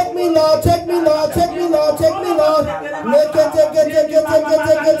 Take me, Lord, take me, Lord, take me, Lord, take me, Lord.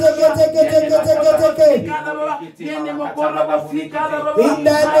 In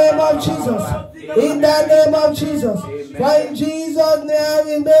the name of Jesus. In the name of Jesus. For in Jesus'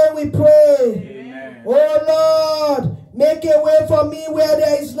 name we pray. Oh Lord, make a way for me where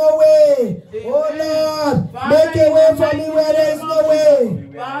there is no way. Oh Lord, make a way for me where there is no way.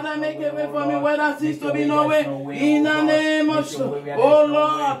 Father, make a way for me where there seems to be no way. In the name of Jesus. Oh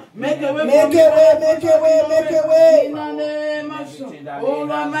Lord, make a way for me. Make a way, make a way, make a way. In the name of Jesus. Oh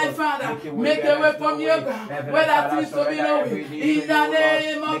Lord, my Father, make a way for me where there seems to be no way. In the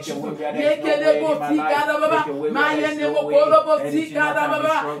name of Jesus. Make a way for me. My name of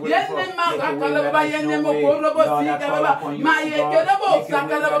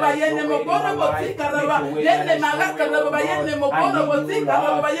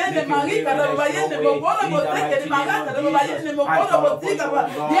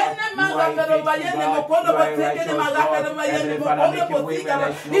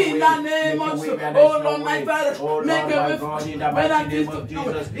in the name of Jesus. Oh Lord, my Father, make a way for me.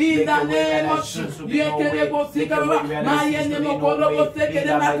 In the name of Jesus. Make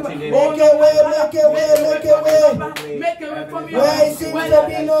a way, make a way, make a way. Make a way for me. Where it seems to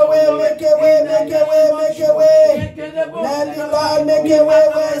be no way, make a way, make a way, make a way. Let the Lord make a way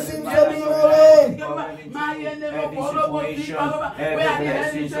where it seems to be no way.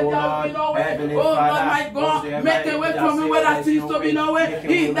 Oh Lord, my God, make a way for me where there seems to be no way.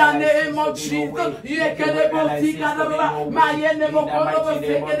 In the name of Jesus.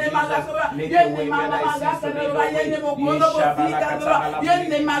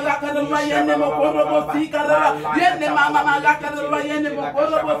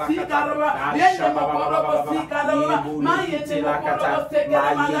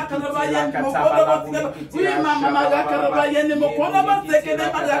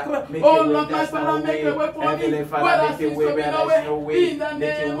 Oh Lord, my Father, make a way for me. Where there seems to be no way. In the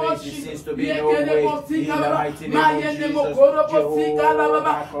name of Jesus. In the mighty name of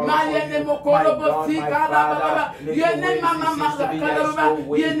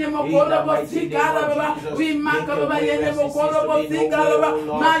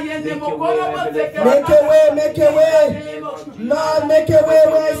Make a way, make a way. Lord, make a way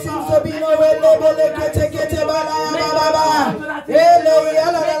where it seems to be no way.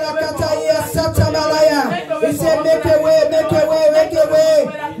 He said, make a way, make a way, make a way.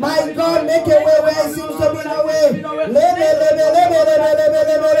 My God, make a way where it seems to be no way.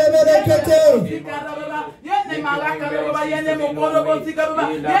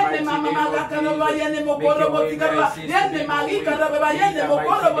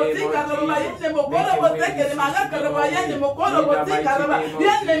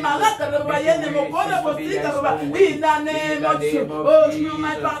 In the name of Jesus, oh you,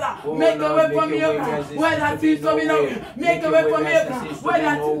 my Father, make a way for me, where that seems to be no way. Make a way for me, where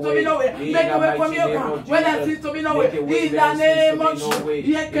that seems to be no way. Make a way for me, where that seems to be no way. In the name of Jesus,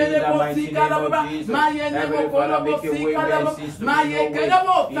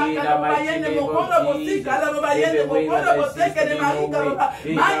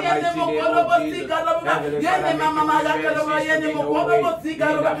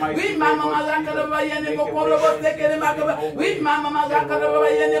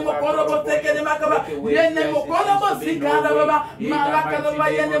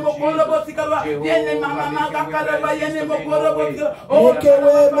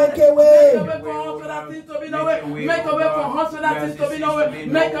 Make a way. Make a way for hustle that seems to be no way.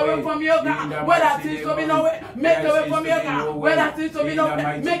 Make a way from your God where that seems to be no way. Make a way from your God where that seems to be no way.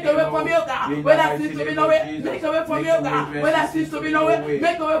 Make a way from your God where that seems to be no way. Make a way from your God where that seems to be no way.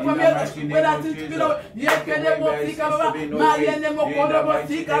 Make a way from your God where that seems to be no way. Yekene bosika baba, ma yene mokoro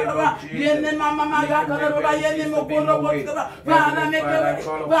bosika baba, yene mama maga baba, yene mokoro bosika baba. Father make a way,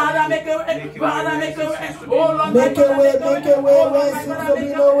 Father make a way, Father make a way. Oh Lord, make a way where it seems to be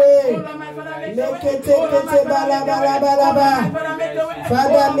no way. Make it, bala bala bala bala.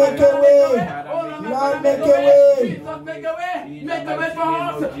 Father make a way. Lord, make a way. Make a way. Make a way for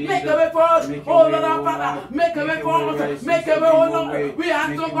us. Make a way for us. Oh Lord, our Father, make a way for us. Make a way, oh Lord. We ask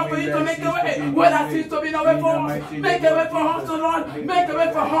you for you to make a way where there seems to be no way for us. Make a way for us, oh Lord. Make a way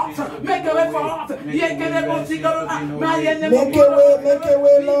for us. Make a way for us. Make a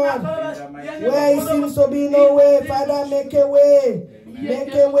way, Lord. Where it seems to be no way, Father, make a way.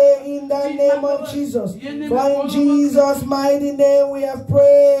 Make a way in the name of Jesus. For in Jesus' mighty name we have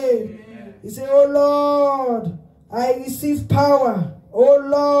prayed. He said, oh Lord, I receive power. Oh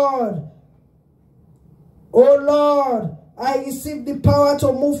Lord, I receive the power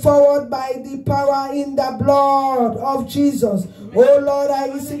to move forward by the power in the blood of Jesus. Oh Lord, I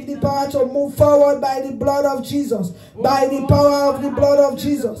receive the power to move forward by the blood of Jesus. By the power of the blood of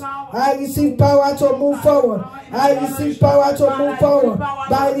Jesus. I receive power to move forward. I receive power to move forward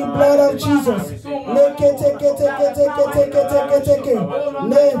by the blood of Jesus.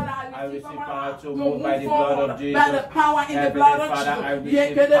 I receive power to move by the blood of Jesus. By the power in the blood of Jesus. I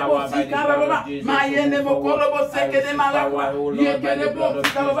receive power by the blood of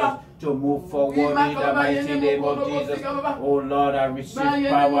Jesus. To move forward in the mighty name of Jesus. Oh Lord, I receive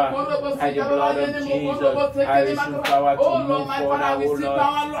power by the blood of Jesus. I receive power to move forward. Oh Lord,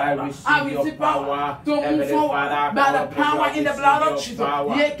 I receive your power to move forward by the power in the blood of Jesus.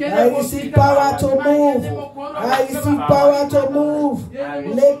 I receive power to move. I receive power to move. I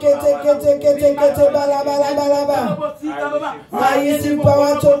receive power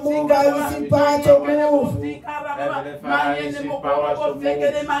to move. I receive power to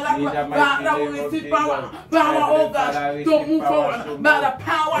move. Father, we receive power, oh God, to move forward by the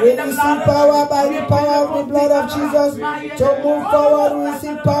power in the blood of Jesus. By the power of the blood of Jesus to move forward. We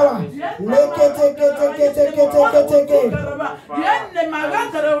receive power.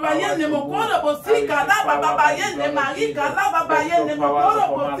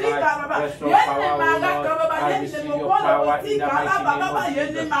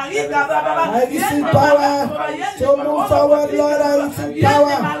 I receive power to move forward, Lord. I receive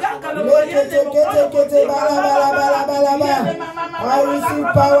power. I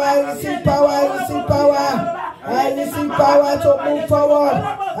receive power, I receive power, I receive power. I receive power to move forward.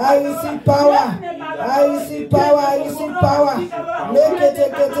 I receive power. I receive power, I receive power.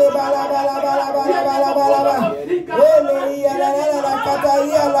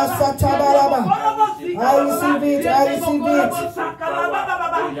 I receive it, I receive it.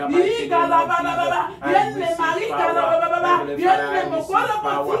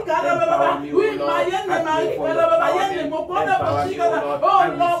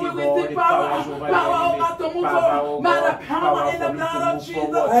 we receive power. Power, oh God, to move forward. By the power in the blood of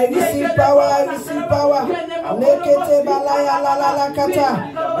Jesus. I receive power, I receive power. Lekete balaya la la la kata.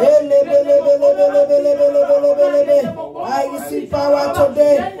 I receive power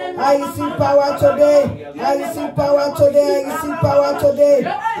today. I receive power today. I receive power today. I receive power today.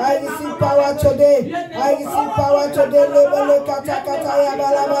 I receive power today. I receive power today. Lebele kata kata ya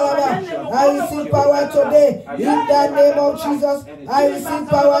bala bala ba. I receive power today. In the name of Jesus. I receive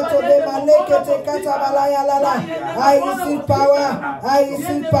power today. Malekete kata balaya la la. I receive power. I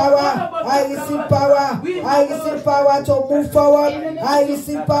receive power. I receive power. I receive power to move forward. I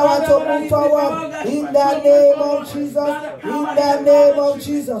receive power to move forward. In the name of Jesus. In the name of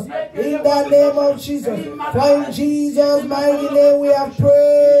Jesus. In the name of Jesus. For in Jesus' mighty name we have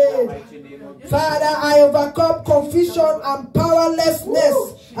prayed. Father, I overcome confusion and powerlessness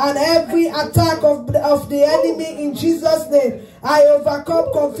and every attack of the enemy in Jesus' name. I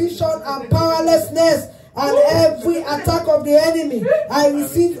overcome confusion and powerlessness and every attack of the enemy. I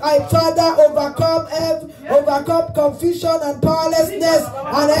Father, overcome confusion and powerlessness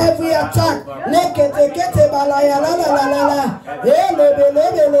and every attack.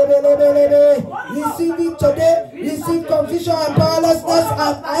 Receive it today. Receive confusion and powerlessness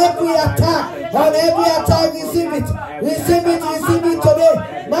and every attack. On every attack, receive it. Receive it. Receive it today.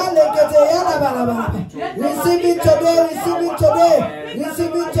 Receive it today. Receive it today.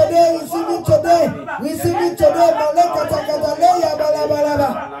 Receive it today. Receive it today. Receive it today.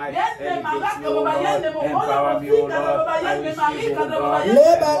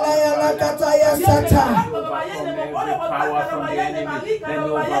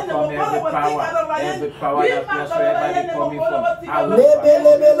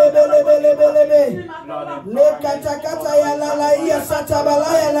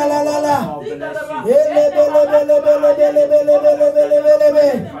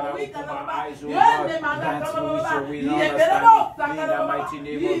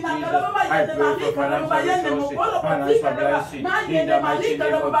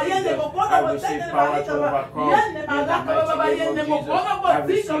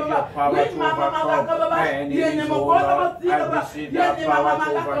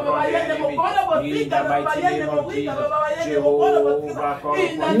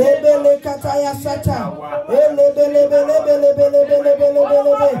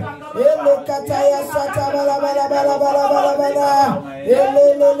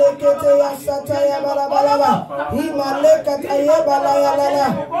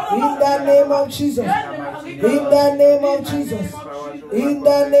 In the name of Jesus. In the name of Jesus. In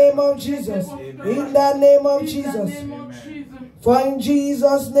the name of Jesus. In the name of Jesus. For in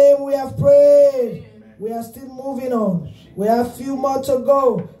Jesus' name we have prayed. We are still moving on. We have a few more to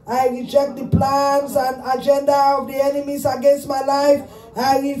go. I reject the plans and agenda of the enemies against my life.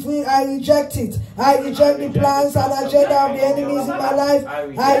 I reject it. I reject the plans and agenda of the enemies in my life.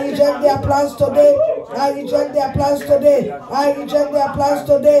 I reject their plans today. I reject their plans today. I reject their plans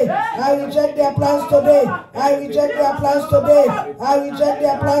today. I reject their plans today. I reject their plans today. I reject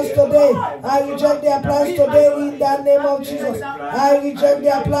their plans today. I reject their plans today in the name of Jesus. I reject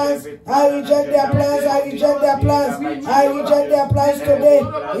their plans. I reject their plans. I reject their plans. I reject their plans today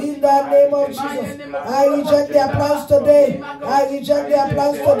in the name of Jesus. I reject their plans today. I reject their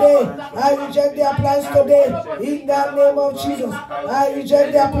plans today. I reject their plans today in the name of Jesus. I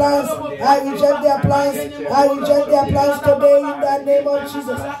reject their plans. I reject their plans. I reject their plans today in the name of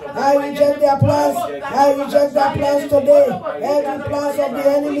Jesus. I reject their plans. I reject their plans today. Every plans of the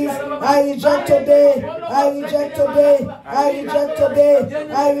enemies, I reject today. I reject today. I reject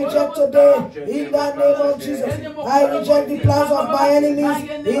today. I reject today in the name of Jesus. I reject the plans of my enemies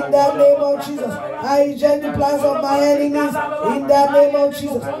in the name of Jesus. I reject the plans of my enemies in the name of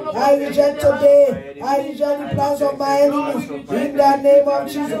Jesus. I reject today. I reject the plans of my enemies in the name of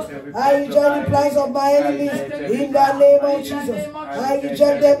Jesus. I reject the plans of my enemies in the name of Jesus. I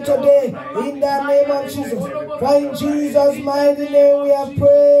reject them today in the name of Jesus. For in Jesus' mighty name we have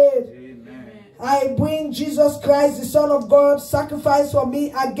prayed. I bring Jesus Christ, the Son of God, sacrifice for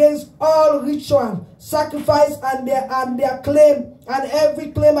me against all ritual, sacrifice and their claim and every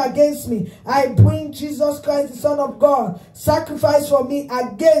claim against me. I bring Jesus Christ, the Son of God, sacrifice for me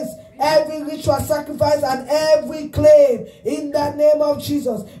against every ritual sacrifice and every claim in the name of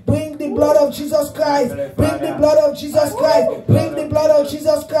Jesus. Bring the blood of Jesus Christ. Bring the blood of Jesus Christ. Bring the blood of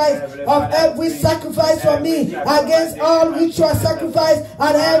Jesus Christ of every sacrifice for me against all ritual sacrifice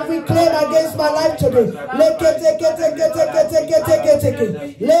and every claim against my life today.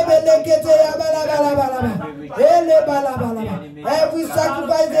 Every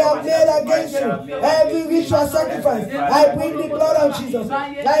sacrifice they have made against you, every ritual sacrifice, I bring the blood of Jesus.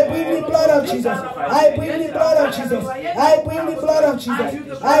 I bring the blood of Jesus. I bring the blood of Jesus. I bring the blood of Jesus.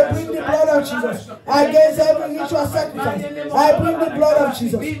 I bring the blood of Jesus against every ritual sacrifice. I bring the blood of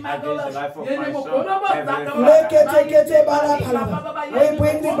Jesus. We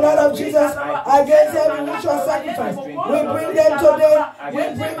bring the blood of Jesus against every ritual sacrifice. We bring them today. We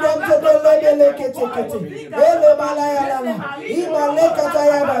bring them today.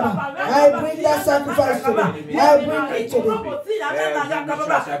 I bring that sacrifice today. I bring it today.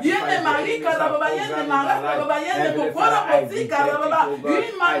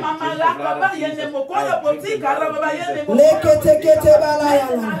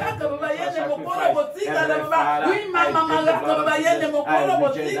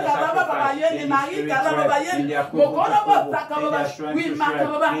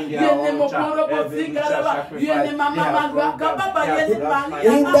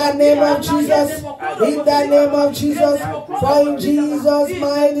 In the name of Jesus, in the name of Jesus, for in Jesus'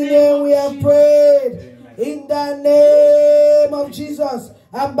 mighty name we have prayed. In the name of Jesus,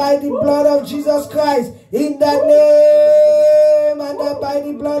 and by the blood of Jesus Christ, in the name and by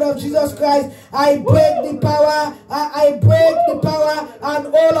the blood of Jesus Christ, I break the power, I break the power and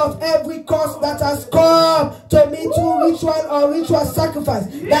all of every curse that has come to me through ritual or ritual sacrifice,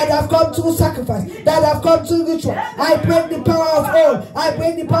 that have come through sacrifice, that have come through ritual. I break the power of all, I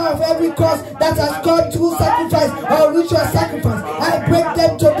break the power of every curse that has come through sacrifice or ritual sacrifice. I break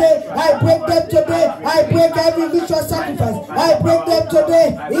them today, I break them today, I break every ritual sacrifice, I break them today.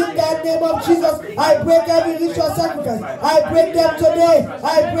 In the name of Jesus, I break every ritual sacrifice. I break them today.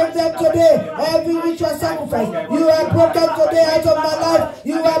 I break them today. Every ritual sacrifice. You are broken today out of my life.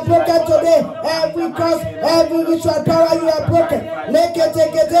 You are broken today. Every curse, every ritual power, you are broken.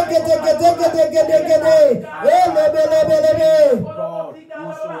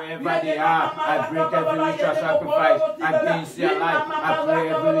 Whosoever they are, I break every ritual sacrifice against their life. I pray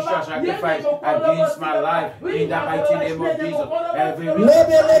every ritual sacrifice against my life. In the mighty name of Jesus. Every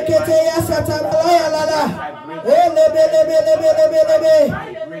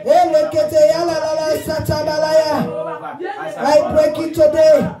I break it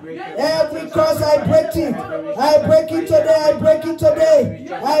today. Every curse, I break it. I break it today. I break it today.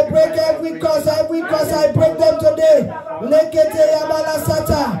 I break every curse, I break them today.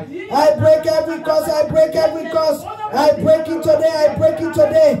 I break every curse, I break every curse. I break it today, I break it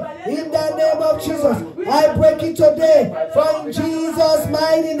today. In the name of Jesus, I break it today. For in Jesus'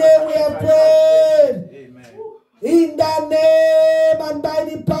 mighty name we have prayed. In the name and by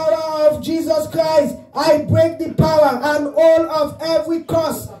the power of Jesus Christ, I break the power and all of every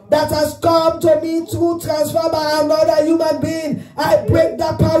curse that has come to me to transfer by another human being. I break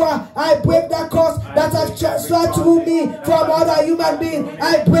that power. I break that curse that has transferred to me from other human being.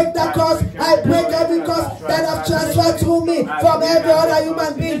 I break that curse. I break every curse that has transferred to me from every other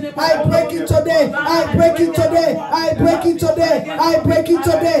human being. I break it today. I break it today. I break it today. I break it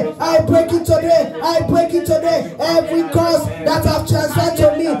today. I break it today. I break it today. Every curse that has transferred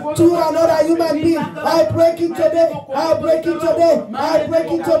to me to another human being. I break it today. I break it today. I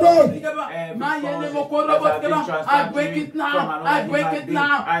break it today. I break it now. I break it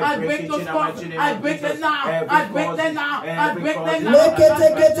now. I break those curses. I break it now. I break them now. I break them now. I break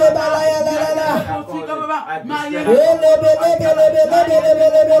it today. I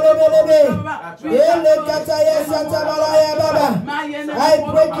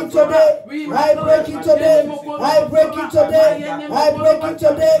break it today. I break it today. I break it today. I break it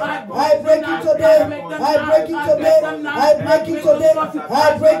today. I break it today. I break it today. I break it today. I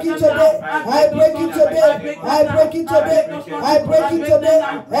break it today. I break it today. I break it today.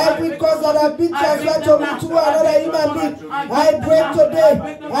 Every cause that has been transferred to me to another human being, I break today.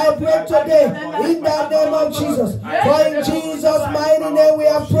 I break today. In the name of Jesus. For in Jesus' mighty name we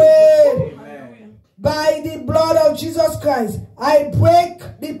have prayed. By the blood of Jesus Christ, I break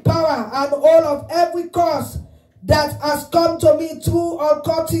the power and all of every curse that has come to me through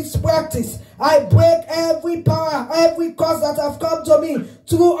occultic practice. I break every power, every curse that have come to me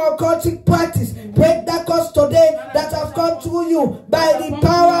through occultic practice. Break that curse today that have come through you by the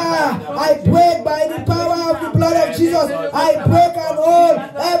power. I break by the power of the blood of Jesus. I break and hold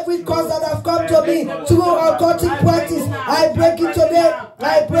every curse that have come to me through occultic practice. I break it today.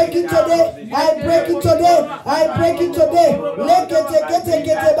 I break it today. I break it today. I break it today.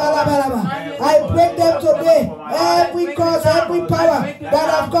 I break them today. Every curse, every power that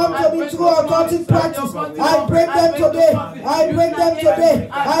have come to me through occultic practice. I break them today. I break them today.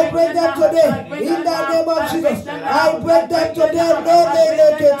 I break them today. In the name of Jesus. I break them today. I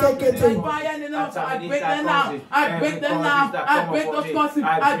break them now. I break them now. I break those curses.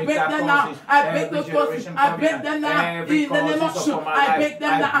 I break them now. I break those curses. I break them now. In the name of Jesus. I break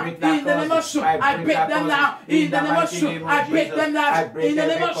them now. In the name of Jesus. I break them now. In the name of Jesus. I break them now. In the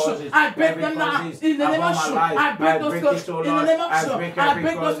name of Jesus. I break them now. In the name of Jesus. I break those curses. In the name of Jesus. I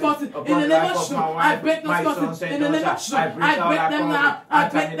break those curses. In the name of Jesus. I break those curses. In the name of Jesus. I break them now. I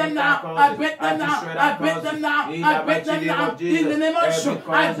break them now. I break them now. I break them now. I break them now. In the name of Jesus.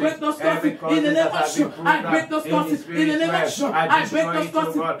 I break those curses. In the name of Jesus. I break those curses. In the name of Jesus. I break those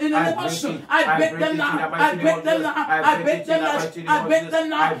curses. In the name of Jesus. I break them now. I break them now. I break them now. I break them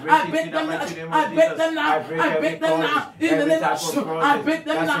now. I break them now. I break them now. I break them now. In the name of Jesus. I break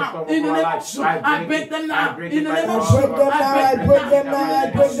them now. In the name of Jesus. I break them now. In the name of Jesus. I break them now. I break them now. I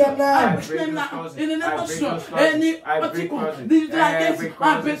break them now. In the name of Jesus. Any article, digital against,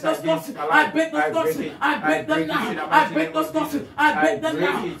 I break those curses. I break those curses. I break them now. I break those curses. I break them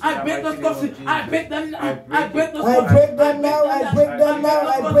now. I break those curses. I break them now. I break those curses. I break them now. I break them now.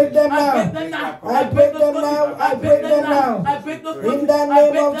 I break them now. I break them now. I break them now. I break those curses. In the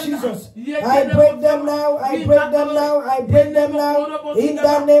name of Jesus. I break them now. I break them now. I break them now. In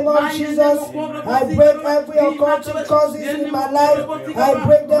the name of Jesus. I break every occultic causes in my life. I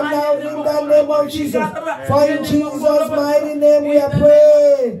break them now in the name of Jesus. For in Jesus' mighty name we are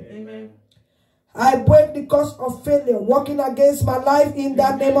praying. I break the curse of failure working against my life in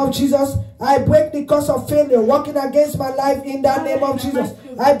the name of Jesus. I break the curse of failure working against my life in the name of Jesus.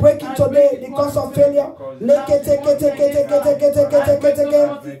 I break it today, the curse of failure.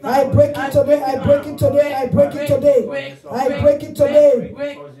 I break it today, I break it today, I break it today. I break it today.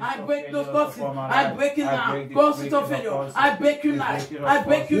 I break those curses. I break it now. Curses of failure. I break you now. I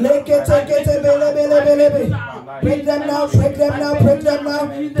break you now. Break them now, break them now, break them now.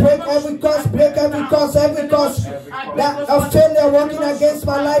 Break every curse, break every curse, every curse that of failure working against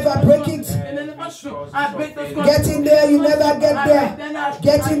my life. I break it. Get in there, you never get there.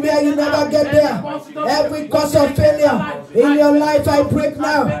 Get in there, you never get there. Every curse of failure in your life, I break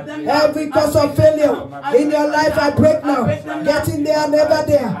now. Every curse of failure in your life, I break now. Get in there, never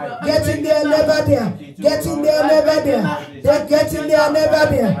there. Get in there, never there. Get in there, never there. Get in there, never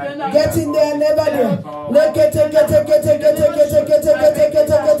there. Get in there, never there.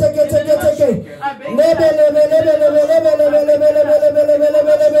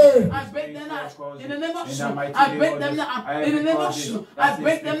 In the name of Jesus, I break them now. In the name of Jesus, I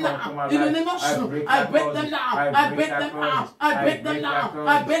break them now. In the name of Jesus, I break them now. I break them now. I break them now.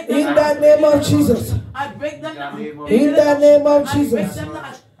 I break them now. In the name of Jesus. I break them now. In the name of Jesus.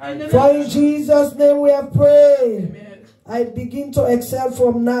 For in Jesus' name we have prayed. I begin to excel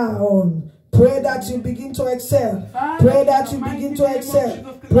from now on. Pray that you begin to excel. Pray that you begin to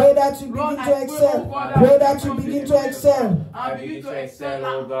excel. Pray that you begin to excel. Pray that you begin to excel. I begin to excel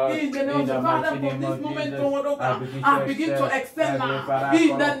now. In the name of the Father, from this moment onward, I begin to excel now.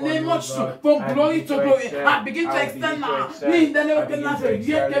 In the name of Jesus, from glory to glory, I begin to excel now. In the name of the Nazareth,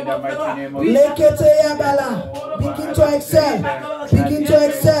 begin to excel. Begin to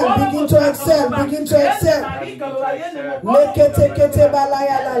excel. Begin to excel. Begin to excel.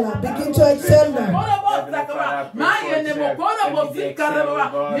 Begin to excel now.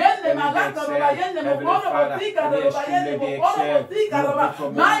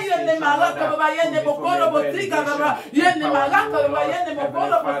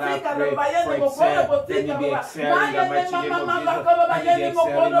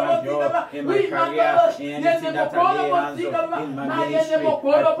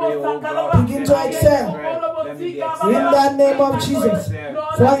 Begin to excel in the name of Jesus.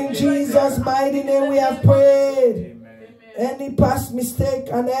 For in Jesus' mighty name we have prayed. Any past mistake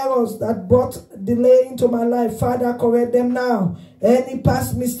and errors that brought delay into my life, Father, correct them now. Any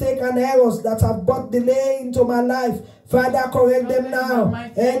past mistake and errors that have brought delay into my life, Father, correct them now.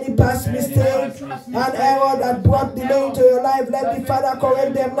 Any past mistake and error that brought delay into your life, let the Father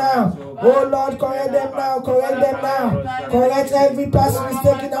correct them now. Oh Lord, correct them now. Correct them now. Correct every past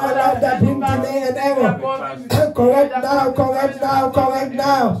mistake in our life that bring delay and error. Correct now. Correct now. Correct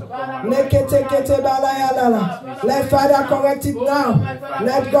now. Let Father correct it now.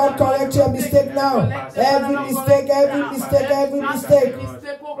 Let God correct your mistake now. Every mistake, every mistake, every mistake.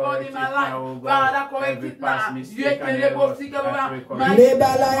 In my life, Father, correct it now.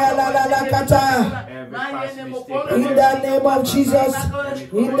 In the name of Jesus.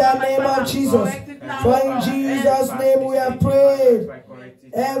 In the name of Jesus. For in Jesus' name we have prayed.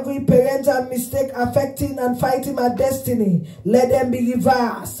 Every parental mistake affecting and fighting my destiny, let them be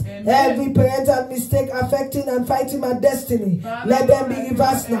reversed. Every parental mistake affecting and fighting my destiny, let them be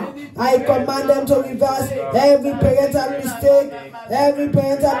reversed now. I command them to reverse every parental mistake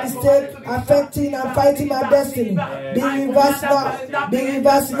affecting and fighting my destiny. Be reversed now. Be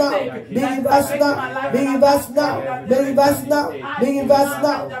reversed now. Be reversed now. Be reversed now. Be reversed now. Be reversed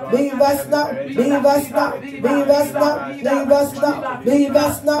now. Be reversed now. Be reversed now. Be reversed now. Be reversed now. Be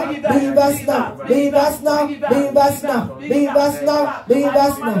reversed now. Be reversed now. Be reversed now. Be reversed now. Be reversed now. Be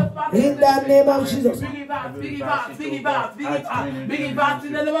reversed now. In the name of Jesus. In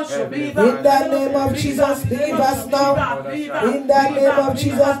the name of Jesus. Be reversed now. In the name of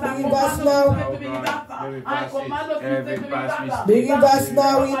Jesus. Be reversed now. Be reversed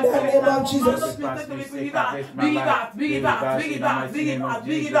now in the name of Jesus.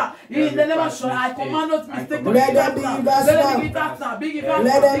 Let them be reversed now.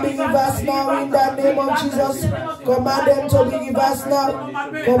 Let them be reversed now in the name of Jesus. Command them to be reversed now.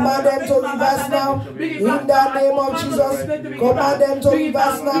 Command them to reverse now in the name of Jesus. Command them to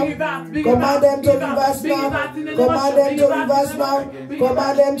reverse now. Command them to reverse now. Command them to reverse now.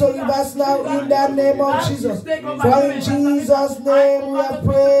 Command them to reverse now in the name of Jesus. For in Jesus' name we have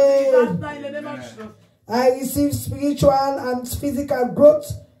prayed. I receive spiritual and physical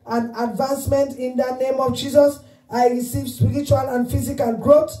growth and advancement in the name of Jesus. I receive spiritual and physical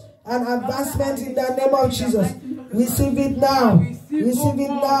growth and advancement in the name of Jesus. Receive it now. Receive it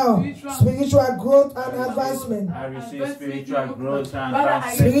now. Spiritual growth and advancement. I receive spiritual growth and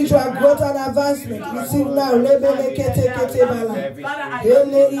advancement. Spiritual growth and advancement. Receive now. Lebele kete kete bala.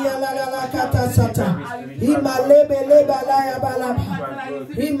 Ele iyalala kata sata. Ima lebele bala ya bala.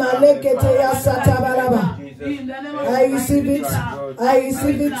 Ima lekete ya sata balaba. I receive it. I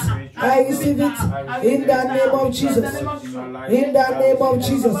receive it. I receive it. In the name of Jesus. In the name of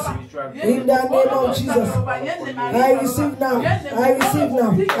Jesus. In the name of Jesus. I receive now. I receive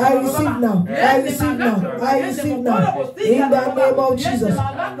now. I receive now. I receive now. I receive now. In the name of Jesus.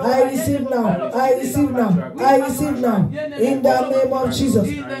 I receive now. I receive now. I receive now. In the name of Jesus.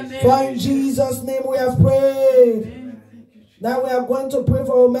 For in Jesus' name we have prayed. Now we are going to pray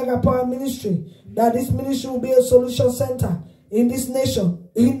for Omega Power Ministry, that this ministry will be a solution center in this nation.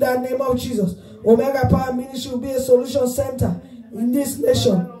 In the name of Jesus. Omega Power Ministry will be a solution center in this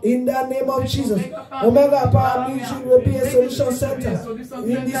nation, in the name of Jesus. Omega Power Ministry will be a solution center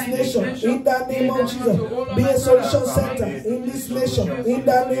in this nation, in the name of Jesus. Be a solution center in this nation, in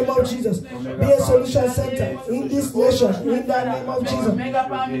the name of Jesus. Be a solution center in this nation, in the name of Jesus. Omega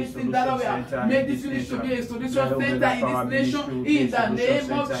Power Ministry in Delaware. Make this ministry be a solution center in this nation, in the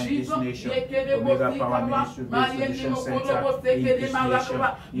name of Jesus. Omega Power Ministry be a solution center in this nation,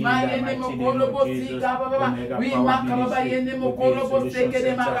 in the mighty name of Jesus. Omega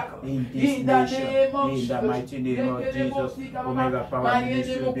Power Ministry in the mighty name of Jesus. Omega Power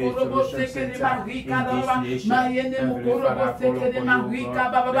Ministry will be a solution center in this nation. Heavenly Father, I call upon you,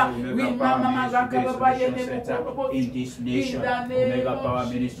 God. Omega Power Ministry will be a solution center in this nation. Omega Power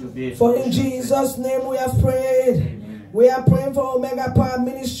Ministry will be a For in solution Jesus' name we have prayed. We are praying for Omega Power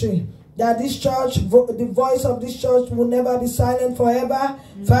Ministry, that this church, the voice of this church will never be silent forever.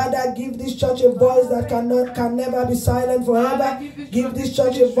 Father, give this church a voice that can never be silent forever. Give this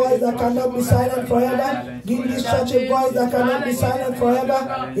church a voice that cannot be silent forever. Give this church a voice that cannot be silent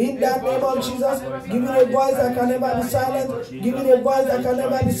forever. In the name of Jesus, give it a voice that can never be silent. Give it a voice that can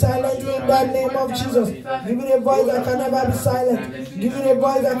never be silent. In the name of Jesus, give it a voice that can never be silent. Give it a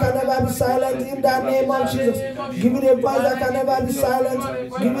voice that can never be silent. In the name of Jesus, give it a voice that can never be silent.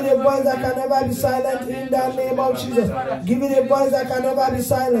 Give it a voice that can never be silent. In the name of Jesus, give it a voice that can never be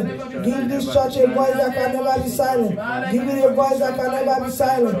silent. Give this church a voice that can never be silent. Give it a voice that can never be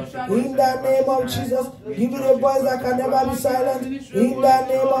silent. In the name of Jesus, give it a voice that can never be silent. In the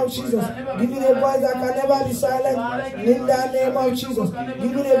name of Jesus, give it a voice that can never be silent. In the name of Jesus,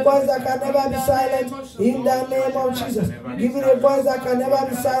 give it a voice that can never be silent. In the name of Jesus, give it a voice that can never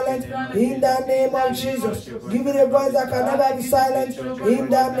be silent. In the name of Jesus, give it a voice that can never be silent. In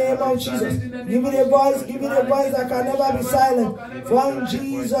the name of Jesus, give it a voice that can never be silent. For in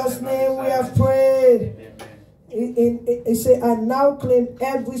Jesus' name we have prayed. It says, I now claim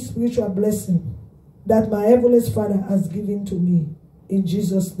every spiritual blessing that my heavenly Father has given to me. In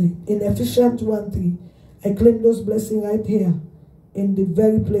Jesus' name. In Ephesians 1:3, I claim those blessings right here in the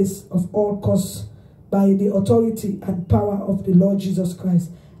very place of all costs by the authority and power of the Lord Jesus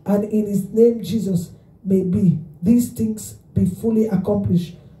Christ. And in his name, Jesus, may be these things be fully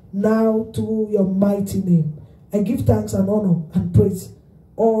accomplished now through your mighty name. I give thanks and honor and praise.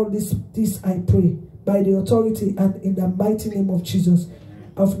 All this I pray by the authority and in the mighty name of Jesus.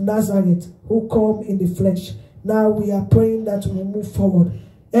 of Nazareth who come in the flesh. Now we are praying that we move forward.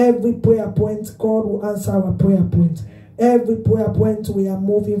 Every prayer point, God will answer our prayer point. Every prayer point, we are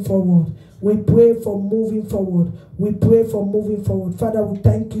moving forward. We pray for moving forward. We pray for moving forward. Father, we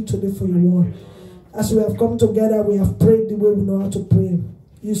thank you today for your word. As we have come together, we have prayed the way we know how to pray.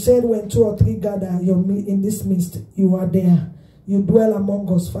 You said when 2 or 3 gather in this midst, you are there. You dwell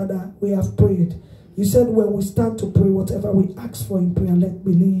among us, Father. We have prayed. You said when we stand to pray, whatever we ask for in prayer, let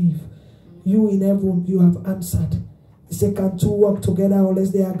believe. You in heaven, you have answered. You said, can 2 work together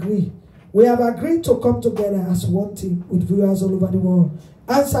unless they agree? We have agreed to come together as one team with viewers all over the world.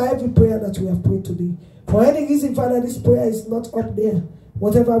 Answer every prayer that we have prayed today. For any reason, Father, this prayer is not up there.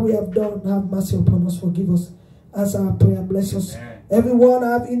 Whatever we have done, have mercy upon us, forgive us. Answer our prayer, bless us. Everyone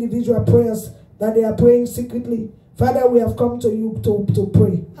have individual prayers that they are praying secretly. Father, we have come to you to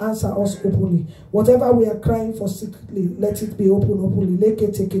pray. Answer us openly. Whatever we are crying for secretly, let it be openly.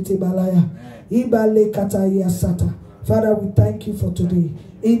 Father, we thank you for today.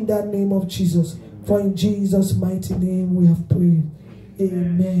 In the name of Jesus. For in Jesus' mighty name we have prayed.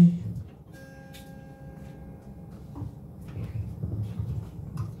 Amen.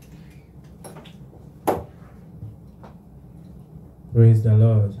 Praise the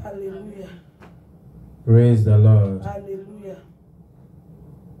Lord. Hallelujah. Praise the Lord. Hallelujah.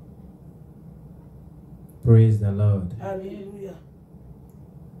 Praise the Lord. Hallelujah.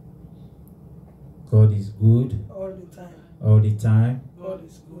 God is good All the time. all the time. God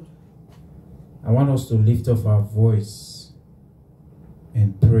is good. I want us to lift up our voice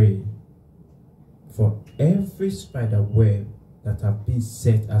and pray for every spider web that have been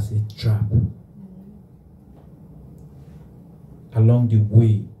set as a trap along the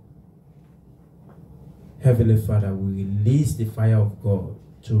way. Heavenly Father, we release the fire of God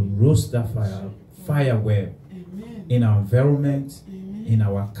to roast that fire web in our environment, in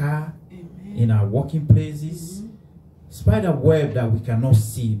our car, in our working places. Spider web that we cannot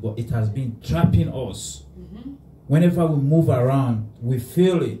see, but it has been trapping us. Whenever we move around, we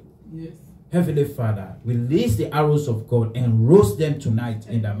feel it. Yes. Heavenly Father, release the arrows of God and roast them tonight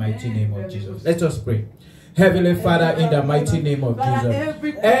in the mighty name of Jesus. Let us pray. Heavenly Father, in the mighty name of Jesus,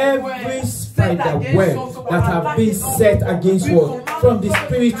 every spider web that have been set against us from the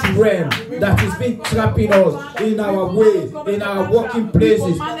spirit realm that has been trapping us in our way, in our working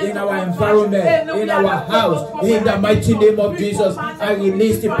places, in our environment, in our house, in the mighty name of Jesus, I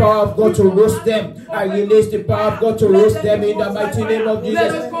release the power of God to roast them. I release the power of God to roast them in the mighty name of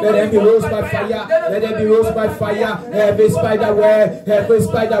Jesus. Let them be roast by fire. Let them be roast by fire. Every spider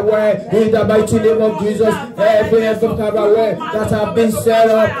web, in the mighty name of Jesus. Every spider web that have been set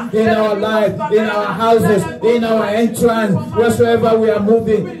up in our life, in our houses, in our entrance, wheresoever we are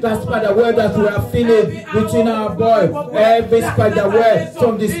moving, that spider web that we are feeling between our boy, every spider web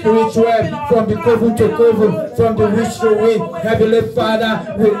from the spiritual, from the coven to coven, from the witch to witch. Heavenly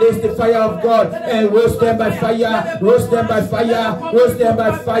Father, release the fire of God and roast them by fire, roast them by fire, roast them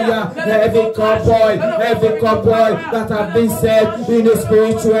by fire. Every cowboy that have been set in the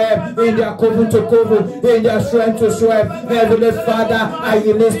spiritual, in their coven to coven, in their strength to strength. Heavenly Father, I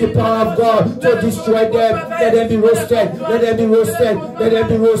release the power of God to destroy them. Let them be roasted. Let them be roasted. Let them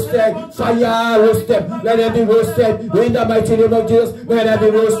be roasted. Fire roast them. Let them be roasted. In the mighty name of Jesus, let them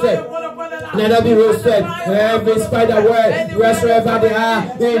be roasted. Let them be roasted. Every spider web, wheresoever they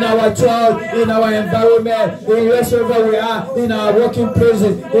are, in our church, in our environment, in wheresoever we are, in our working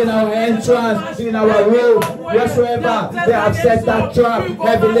places, in our entrance, in our room, wheresoever they have set that trap.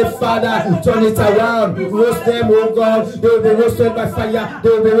 Heavenly Father, turn it around. Roast them, oh God. They will be roasted by fire. They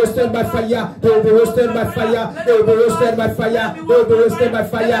will be roasted by fire. They will be roasted by fire. They will be roasted by fire. They will be roasted by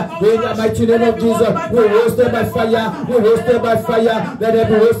fire. In the mighty name of Jesus, we roast them by fire. We roast them by fire. Let them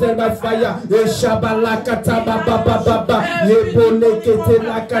be roasted by fire. Shabalakata baba baba. Yebolekete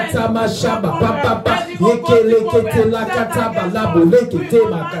lakata mashaba baba baba. Yekelekete lakata balabulekete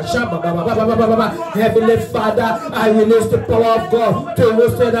makashaba baba baba baba. Heavenly Father, I release the power of God to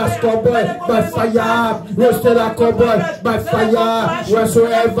roast that cowboy by fire. Roasted that cowboy by fire.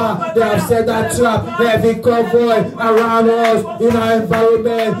 Wheresoever they have set that trap, every cowboy around us, in our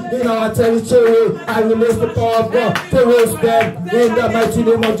environment, in our territory, I release the power of God to roast them in the mighty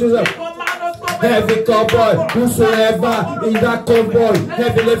name of Jesus. every cowboy, whosoever in that convoy,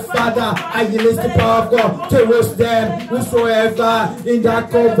 Heavenly Father, I release the power of God to roast them, whosoever in that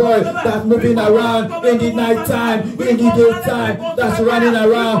convoy that's moving around in the night time, in the daytime, that's running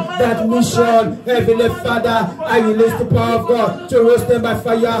around that mission, Heavenly Father, I release the power of God to roast them by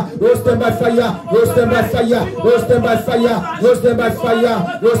fire, roast them by fire, roast them by fire, roast them by fire, roast them by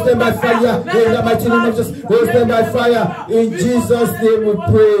fire, roast them by fire, in the mighty name of Jesus, roast them by fire. In Jesus' name we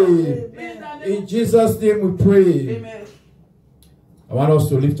pray. In Jesus' name we pray. Amen. I want us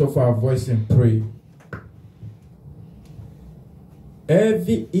to lift up our voice and pray.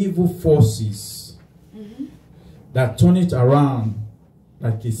 Every evil forces that turn it around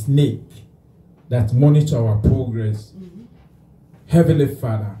like a snake, that monitor our progress, Heavenly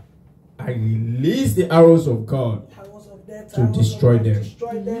Father, I release the arrows of God to destroy them.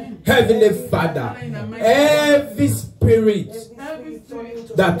 Heavenly Father, every spirit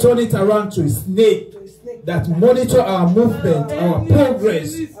that turn it around to a snake, that monitor our movement, our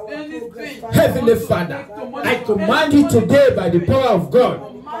progress, Heavenly Father, I command you today by the power of God,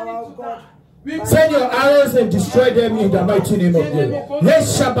 send your arrows and destroy them in the mighty name of Jesus.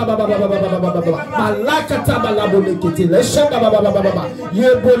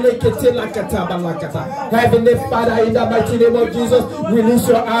 Heavenly Father, in the mighty name of Jesus, release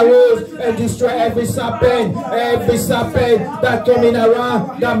your arrows and destroy every serpent that coming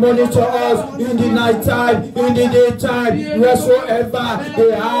around, that monitor us in the night time, in the daytime, wheresoever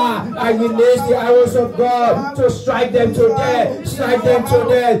they are. I release the arrows of God to strike them to death,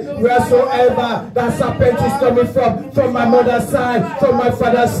 wheresoever that serpent is coming from my mother's side, from my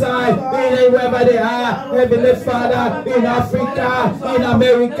father's side, in wherever they are, Heavenly Father, in Africa, in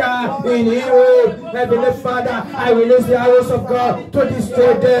America, in Europe, Heavenly Father, I release the arrows of God to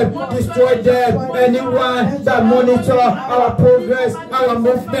destroy them, anyone that monitor our progress, our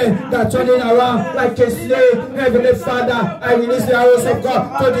movement, that turning around like a snake, Heavenly Father, I release the arrows of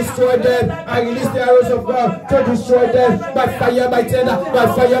God to destroy them, I release the arrows of God to destroy them, by fire, by tender,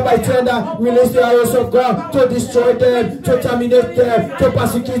 release the arrows of God to destroy them, to terminate them, to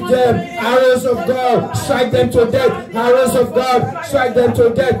persecute them. Arrows of God, strike them to death. Arrows of God, strike them to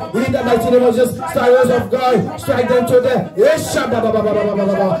death. In the mighty name of Jesus, arrows of God, strike them to death. In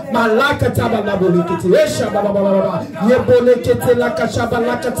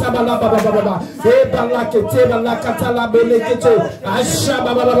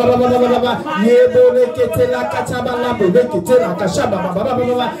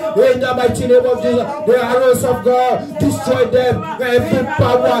the mighty name of Jesus, the arrows of God, destroy them. Every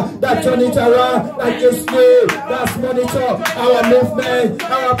power that turn it around like a snake, that's monitor our movement,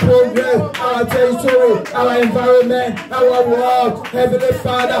 our progress, our territory, our environment, our world. Heavenly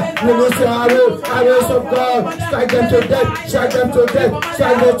Father, release your arrows of God, strike them to death, strike them to death,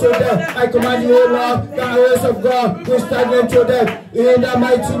 strike them to death. I command you, Lord, the arrows of God, to strike them to death. In the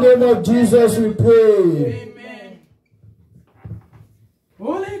mighty name of Jesus, we pray.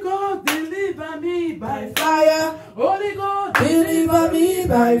 Holy God, deliver me by Fire. Holy God, Deliver me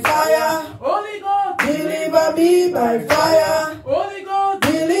by fire. Holy God, Deliver me by fire. Holy God,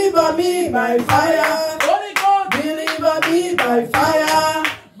 Deliver me by fire. Holy God, Deliver me by fire.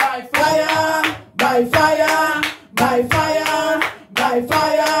 by Fire. By fire. By fire. By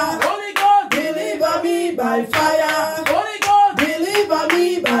fire. Holy God, Deliver me by fire. Holy God, Deliver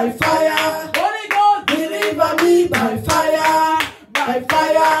me by fire. Holy God, Deliver me by fire. By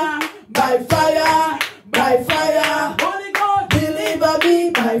fire. By fire. By fire. Holy God, Deliver me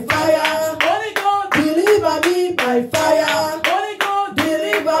by fire. Holy God, Deliver me by fire. Holy God,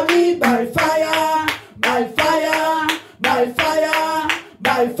 Deliver me by fire. By fire. By fire.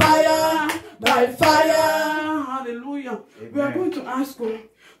 By fire. By fire. Hallelujah. We are going to ask God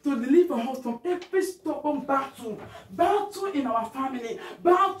to deliver us from every stubborn battle in our family,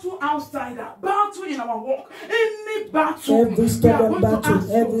 battle outsider, battle in our work, any battle. Every stubborn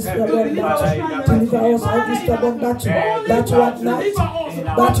battle, every stubborn battle, deliver us, every stubborn battle, battle at night, battle in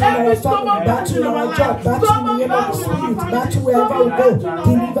our family, battle in our job, battle in the name of the Spirit, battle wherever we go,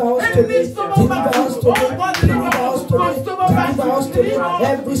 deliver us today, deliver us today, deliver us today, deliver us today,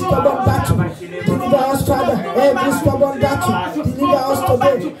 every stubborn battle, deliver us, Father, every stubborn battle, deliver us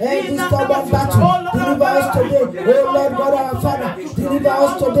today, every stubborn battle, deliver us today, oh Lord God our Father, deliver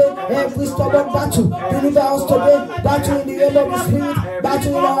us today, every stubborn battle, deliver us today, battle in the name of the Spirit,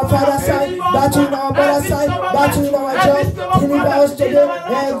 battle in our father's side, battle in our mother's side, battle in our job. Deliver us today.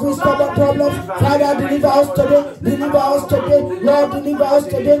 Every stubborn problem, Father, deliver us today. Deliver us today. Lord, deliver us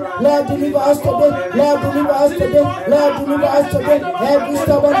today. Lord, deliver us today. Lord, deliver us today. Lord, deliver us today. Every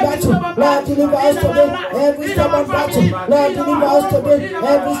stubborn battle, Lord, deliver us today. Every stubborn battle, Lord, deliver us today.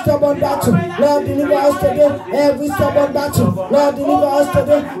 Every stubborn battle, Lord, deliver us today. Every stubborn battle, Lord, deliver us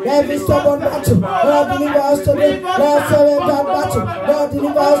today. Every stubborn battle, Lord, deliver us today. Lord, surrender battle, Lord,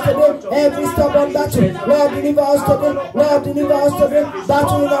 deliver us today. Every stubborn battle, Lord, deliver us today. Lord, deliver us today.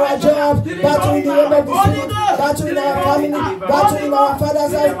 Battle in our job, battle in the realm of the spirit, battle in our family, battle in our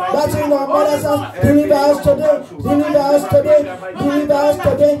father's house, battle in our mother's house. Deliver us today. Deliver us today. Deliver us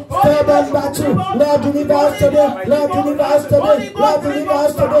today. Stubborn battle, Lord, deliver us today. Lord, deliver us today. Lord, deliver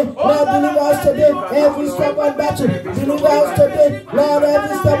us today. Lord, deliver us today. Every stubborn battle, deliver us today. Lord,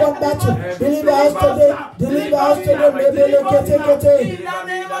 every stubborn battle, deliver us today. Deliver us today. Lebele kete kete.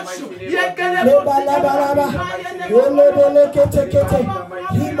 Leba laba laba. Lebele kete kete.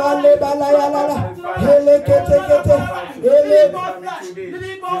 Hima leba la ya la la. Hele kete kete. Hele.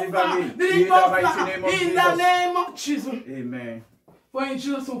 In the name of Jesus. Amen. For in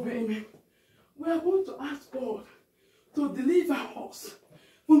Jesus' name, we are going to ask God to deliver us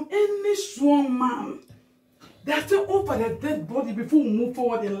from any strong man that's over the dead body before we move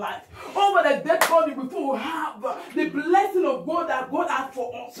forward in life. Over the dead body before we have the blessing of God that God has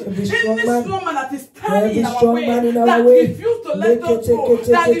for us. Any strong man that is standing in our way, that refuses to let us go,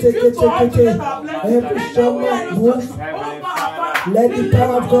 that refuses to have to let our blessing. Every strong man move. Let the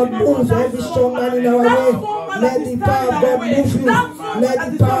power of God move. Every strong man in our way. Let the power of God move you. Let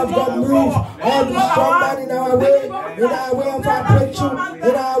the power of God move. Every strong man in our way of our breakthrough,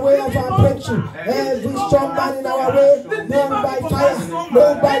 in our way of our breakthrough. Every strong man in our way, moved by fire,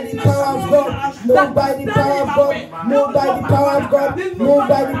 moved by the power of God, moved by the power of God, moved by the power of God, moved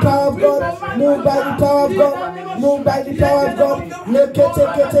by the power of God, moved by the power of God, moved by the power of God.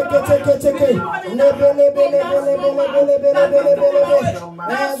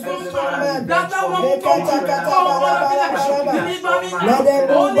 Let them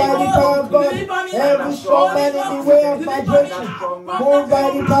move by the power of God. Every strong man in the way of my breakthrough, move by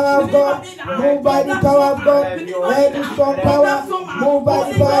the power of God, move by the power of God. Every strong power, move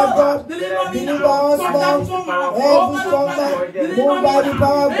by the power of God. Deliver us now. Every strong man, move by the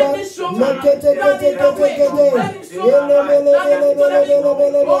power of God.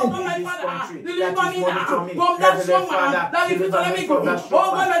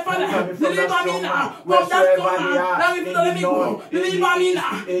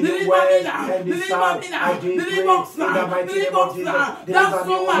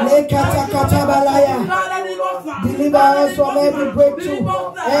 Deliver us from every breakthrough.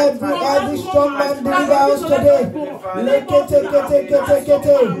 Every strong man, deliver us today.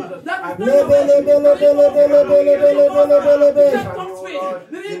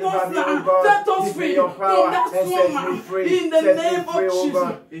 Set us free from that strong man. In the name of Jesus.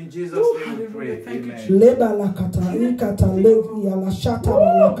 In Jesus' name we pray. Amen. Leba la kata ikata levi ya la shata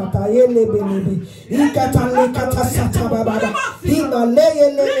la kata yelebe lebe ikata le kata sata baba hima le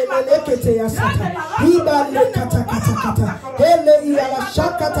kete ya sata hima le kata hele ya la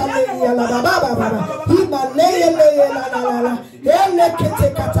shakata le ya la baba hima le la hele kete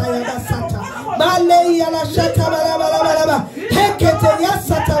kata ya la sata male ya la shata baba hekete ya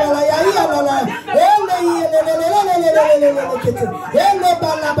sata ya la hele kete hele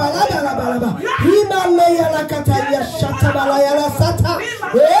bala hima le ya la kata ya shata ya la sata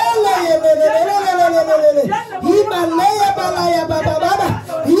hele hima le ya bala ya baba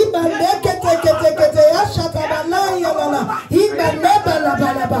hima le kete ya shata ya la hima le bala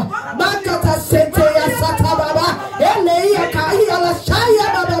makata sete ya sata baba hele ya kai ya la shaya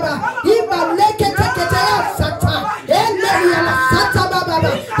baba hima le kete ya sata hele ya la sata baba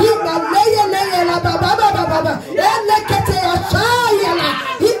hima le la baba hele kete ya shaya la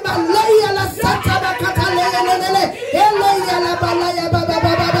hima le la sata bakata le hele ya la bala ya baba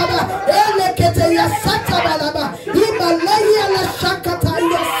hele kete ya sata baba hima le la shakata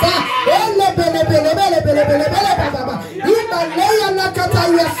ya sa hele bele baba hima le la kata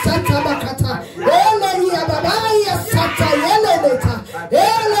ya sata bakata hele ya baba ya sata hele leta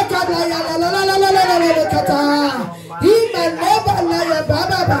hele kada ya la kata hima le bala ya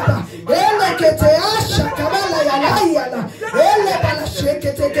baba hele kete ya shakabala ya la hele bala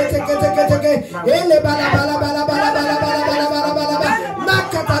shekete hele bala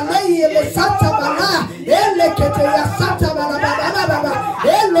makata le sata bala hele kete ya sata baba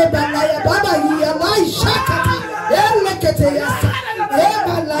hele bala ya baba ya la shakata hele kete ya hele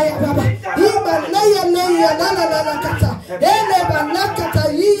bala ya baba hima le la kata hele bala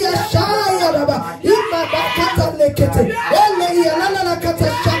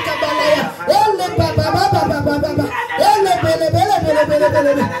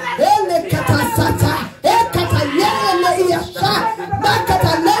ele katasata, ekata yele yasha,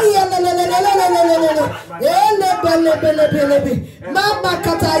 makata lele, ele bele, mama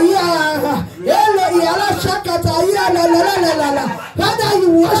kataya, ele yala shakata yala. Father, you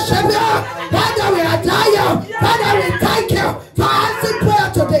worship you. Father, we adore you. Father, we thank you for answering prayer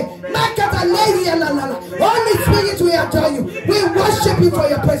today. Makata lele yala. Holy Spirit, we adore you. We worship you for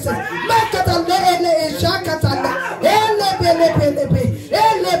your presence. Makata lele shakata ele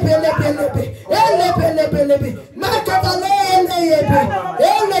bele, makata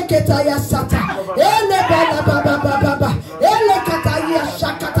ele ketaya sata, ele baba, ele kataya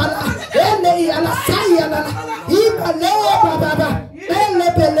shakatala, ele yala sayala, ibale baba, ele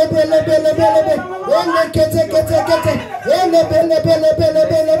bele, ele kete, ele bele,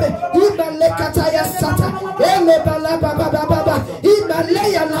 ibale kataya sata, ele baba, ibale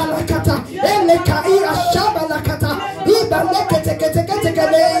yala kata, ele kaya shabala kata, ibale kete,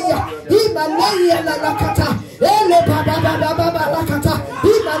 ibale la kata, ele baba la kata,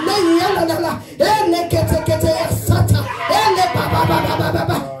 ibale la, ele kete sata, ele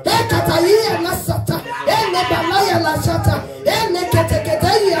baba, ekata la sata, ele balaya la sata, ele kete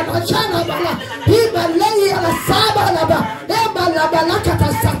la chana bala, ibale la saba ba, ebala la kata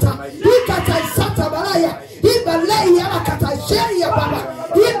sata, ikata sata balaya, ibale la kata sheya baba,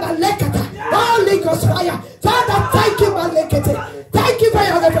 ibale kata, Holy Ghost fire. Father, thank you, Malekete. Thank you for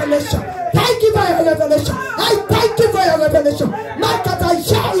your revelation. Thank you for your revelation. I thank you for your revelation. Makata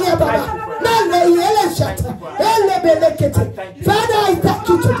Shaya Baba. Father, I thank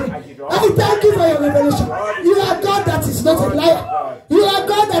you today. I thank you for your revelation. You are God that is not a liar. You are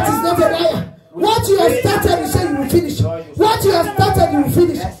God that is not a liar. What you have started, you say you will finish. What you have started, you will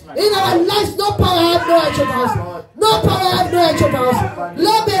finish. In our lives, no power have no edge of us. No power have no edge of us.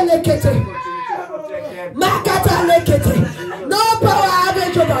 Lebelekete. Makata lekete. No power have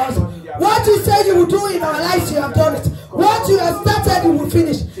edge of us. What you said you will do in our lives, you have done it. What you have started, you will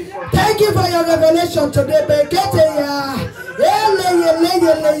finish. Thank you for your revelation today. Bekete ya. Ele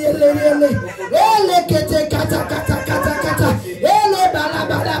kete kata. Ele bala.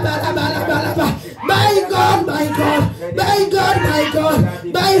 My God, my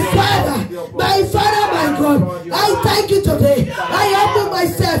Father, my God. I thank you today. I humble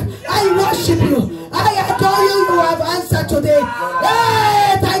myself. I worship you. I adore you. You have answered today.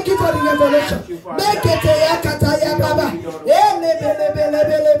 Hey, thank you for the revelation. Make it a kataya baba.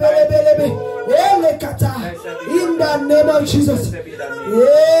 Ele kata. In the name of Jesus.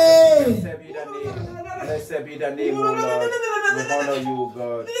 Yeah. Blessed be the name, O Lord. We honor you,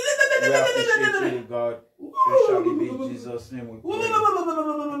 God. We appreciate you, God. So shall it be in Jesus' name we pray.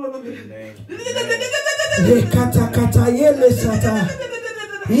 Amen.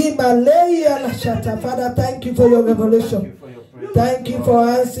 Father, thank you for your revelation. Thank you for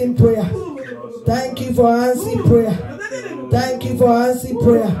answering prayer. Thank you for answering prayer. Thank you for answering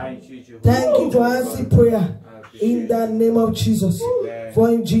prayer. Thank you for answering prayer. In the name of Jesus. For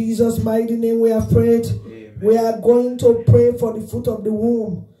in Jesus' mighty name we have prayed. We are going to pray for the fruit of the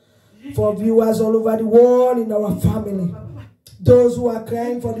womb. For viewers all over the world in our family. Those who are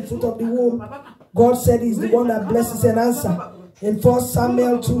crying for the fruit of the womb. God said he's the one that blesses and answers. In 1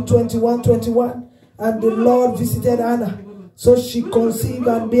 Samuel 2:21. And the Lord visited Hannah. So she conceived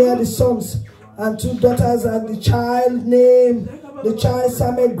and bare the sons and 2 daughters, and the child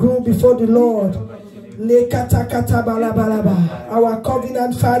Samuel grew before the Lord. Our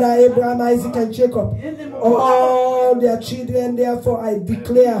covenant father Abraham, Isaac, and Jacob, all their children, therefore I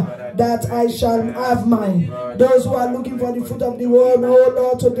declare that I shall have mine. Those who are looking for the fruit of the womb, oh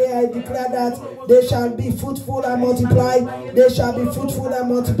Lord, today I declare that they shall be fruitful and multiply. They shall be fruitful and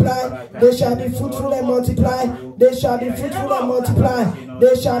multiply. They shall be fruitful and multiply. They shall be fruitful and multiply.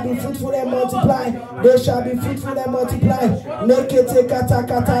 They shall be fruitful and multiply. They shall be fruitful and multiply.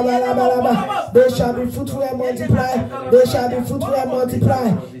 They shall be fruitful and multiply. They shall be fruitful and multiply.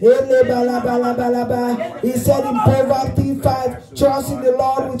 He said in Proverbs 3:5, trust in the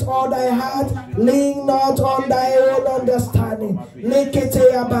Lord with all thy heart, lean not on thy own understanding. 1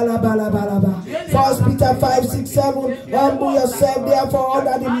 Peter 5:6-7, humble yourself therefore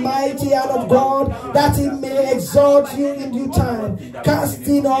under the mighty hand of God, that he may exalt you in due time,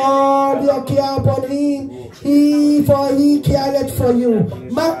 casting all your care upon him, for he careth for you.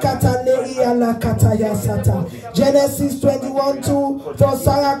 Genesis 21:2, for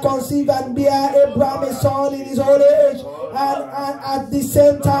Sarah conceived and bare Abraham a son in his old age, and at the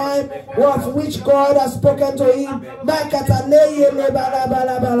same time of which God has spoken to him.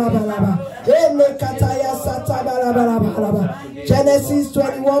 Genesis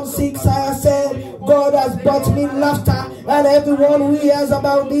 21:6, I said, God has brought me laughter, and everyone who hears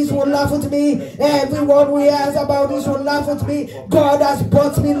about this will laugh with me. Everyone who hears about this will laugh with me. God has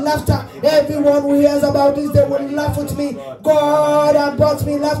brought me laughter. Everyone who hears about this, they will laugh with me. God has brought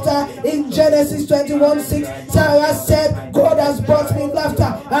me laughter. In Genesis 21:6, Sarah said, God has brought me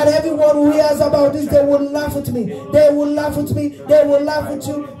laughter, and everyone who hears about this, they will laugh with me. They will laugh with me. They will laugh with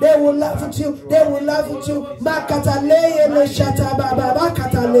you. They will laugh with you. They will laugh with you.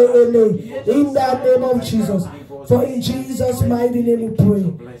 In the name of Jesus. For in Jesus' mighty name we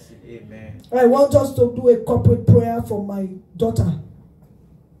pray. I want us to do a corporate prayer for my daughter,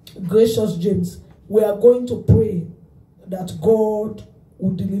 Gracious James. We are going to pray that God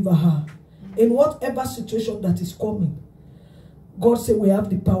will deliver her in whatever situation that is coming. God said we have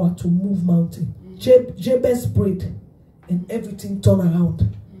the power to move mountain. Jabez prayed and everything turned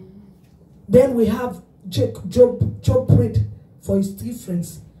around. Then we have Job prayed for his 3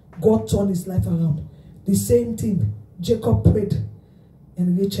 friends. God turned his life around. The same thing, Jacob prayed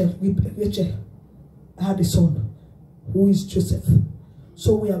and Rachel had a son who is Joseph.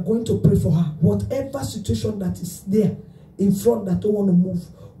 So we are going to pray for her. Whatever situation that is there in front that don't want to move,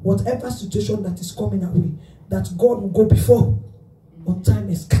 whatever situation that is coming our way, that God will go before on time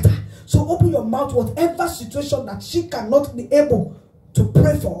and scatter. So open your mouth, whatever situation that she cannot be able to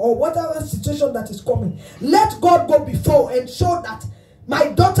pray for, or whatever situation that is coming, let God go before and show that, my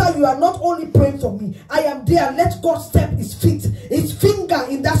daughter, you are not only praying for me, I am there. Let God step his finger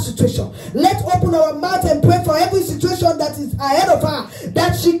in that situation. Let's open our mouth and pray for every situation that is ahead of her,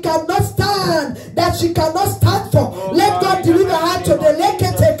 that she cannot stand, that she cannot stand for. Let God deliver her to the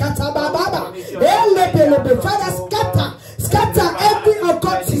Father, scatter every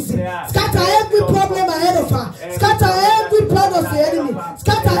occultism, scatter every problem ahead of her, scatter every plan of the enemy,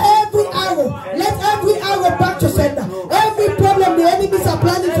 scatter every arrow. Let every arrow back to sender. Every problem the enemies are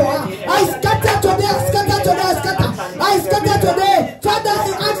planning for her, I scatter today, I scatter today, I scatter today. Father, I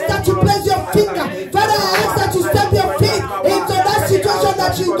ask that you place your finger. Father, I ask that you step your feet into that situation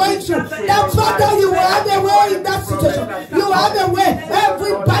that she's going through. That Father, you will have a way in that situation. You will have a way.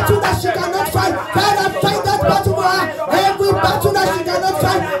 Every battle that she cannot fight, Father, fight that battle for her. Every battle that she cannot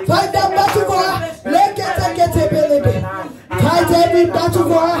fight, fight that battle for her. Fight every battle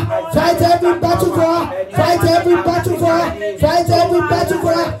for her. Fight every battle for her. Fight every battle for her. Fight every battle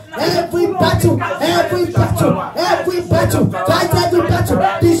for her. Every battle. Every battle. Every battle. Fight every battle.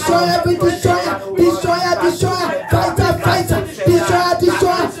 Destroy every destroyer. Destroyer. Destroyer. Fighter. Fighter. Destroyer.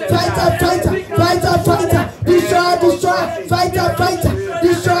 Destroyer. Fighter. Fighter. Fighter. Fighter. Destroyer. Destroyer. Fighter. Fighter.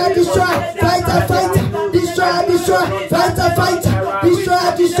 Destroyer. Destroyer. Fighter. Fighter. Destroyer. Destroyer. Fighter. Fighter.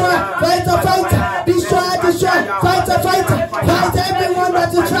 Destroyer. Destroyer. Fighter. Fighter. Destroyer. Destroyer. Fighter. Fighter. Fight everyone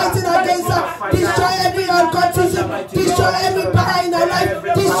that is fighting against her. Destroy every occultism. Destroy every power in her life.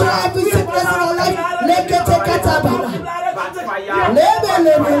 Destroy every sickness in her life.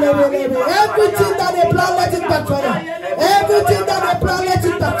 Everything that they plan, let it backfire. Everything that they plan, let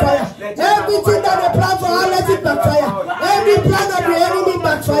it backfire. Everything that they plan for her, let it backfire. Every plan of the enemy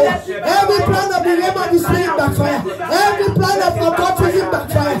backfire. Every plan of the realm of the spirit backfire. Every plan of occultism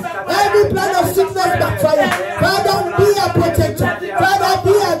backfire. Every plan of sickness backfire. Father, be a protector. Father,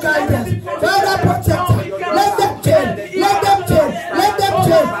 be a guidance. Father, protector. Let them fail. Let them fail. Let them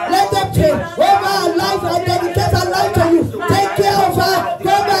fail. Let them fail. Over our life, I dedicate our life to you. Take care of her.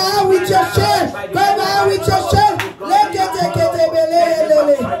 Cover her with your shame. Cover her with your shame. Let it take it.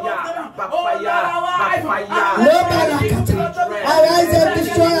 Arise and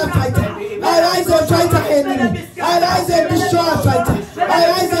destroy a fighter. Arise and fight our enemy. Arise and destroy a fighter.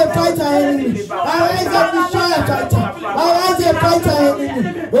 Arise and fight our enemy. Arise and destroy a fighter. Arise and fight our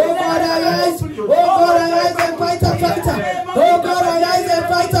enemy. Oh God, arise. Oh God, arise and fight a fighter. Oh God, arise and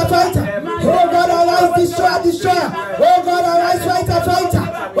fight a fighter. Oh God, arise, destroy, destroy. Oh God, arise, fight a fighter.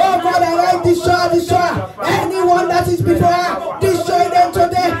 Oh God, arise, destroy, destroy. Anyone that is before her, destroy them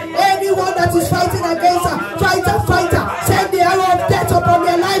today. Anyone that is fighting against her, fighter, fighter. Send the arrow of death upon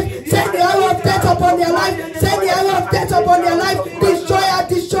their life. Send the arrow of death upon their life. Send the arrow of death upon their life. Destroyer,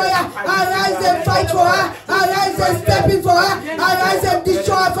 destroyer. Arise and fight for her. Arise and step in for her. Arise and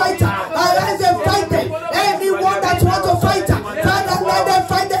destroy a fighter. Arise and fight them. Anyone that wants to fight her, Father, let them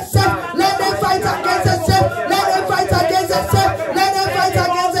fight themselves. Let them fight against themselves. Let them fight against themselves. Let them fight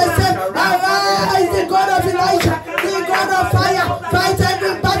against themselves. Arise, the God of Elijah, the God of fire. Fight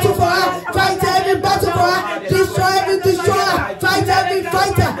every battle for her. Fight every battle for her. Destroy every destroyer. Fight every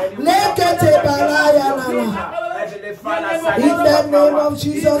fighter. In the name of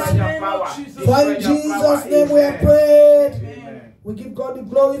Jesus. For in Jesus' name we have prayed. We give God the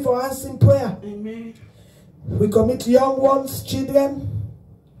glory for answering prayer. We commit young ones, children,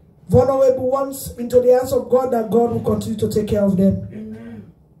 vulnerable ones into the hands of God, that God will continue to take care of them.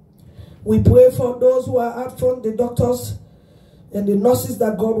 Amen. We pray for those who are out front, the doctors and the nurses,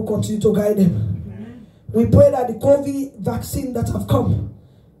 that God will continue to guide them. Amen. We pray that the COVID vaccine that have come,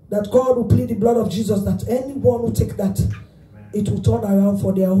 that God will plead the blood of Jesus, that anyone who take that, it will turn around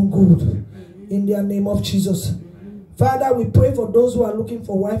for their own good. In the name of Jesus. Father, we pray for those who are looking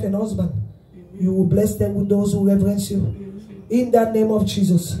for wife and husband. You will bless them with those who reverence you. In the name of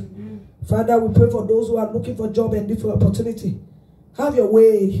Jesus. Father, we pray for those who are looking for job and different opportunity. Have your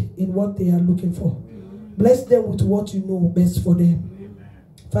way in what they are looking for. Bless them with what you know best for them.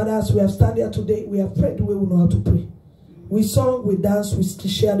 Father, as we have stand here today, we have prayed the way we know how to pray. We sung, we danced, we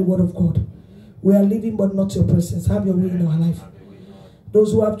share the word of God. We are living but not your presence. Have your way in our life.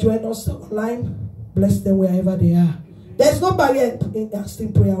 Those who have joined us online, bless them wherever they are. There's no barrier in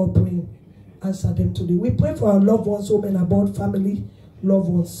asking prayer or praying. Answer them today. We pray for our loved ones, home and abroad, family, loved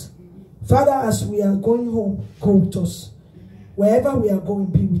ones. Father, as we are going home, go with us. Wherever we are going,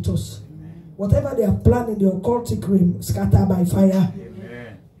 be with us. Whatever they have planned in the occultic realm, scatter by fire.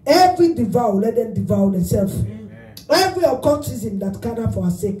 Amen. Every devour, let them devour themselves. Amen. Every occultism that gather for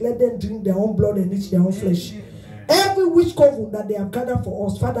our sake, let them drink their own blood and eat their own flesh. Amen. Every witch coven that they have gathered for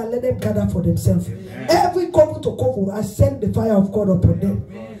us, Father, let them gather for themselves. Amen. Every coven to coven, I send the fire of God upon them.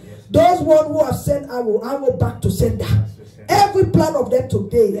 Amen. Those one who have sent arrow back to sender. Every plan of them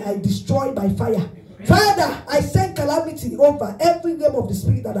today, I destroy by fire. Father, I send calamity over every realm of the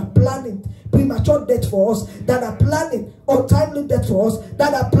spirit that are planning premature death for us, that are planning untimely death for us,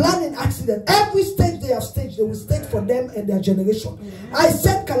 that are planning accident. Every stage they have staged, they will stage for them and their generation. I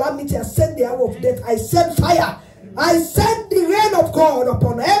send calamity, I send the arrow of death, I send fire. I send the rain of God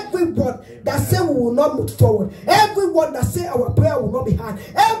upon everyone that say we will not move forward. Everyone that say our prayer will not be heard.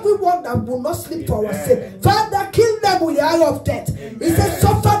 Everyone that will not sleep for our sake. Father, kill them with the arrow of death. He said,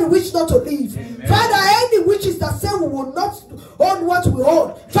 suffer the witch not to live. Father, any witches that say we will not own what we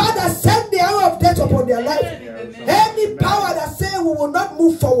own, Father, send the arrow of death upon their life. Any power that say we will not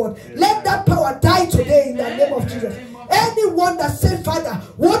move forward, let that power die today in the name of Jesus. Anyone that say, Father,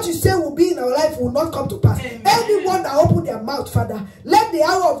 what you say will be in our life will not come to pass. Anyone that open their mouth, Father, let the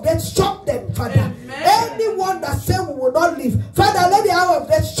arrow of death strike them, Father. Anyone that say we will not live, Father, let the arrow of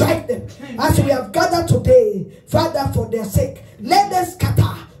death strike them. As we have gathered today, Father, for their sake, let them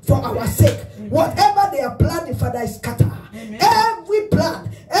scatter for our sake. Whatever they are planning, Father, is scatter. Every plan,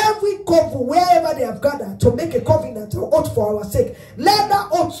 every covenant, wherever they have gathered to make a covenant or oath for our sake, let that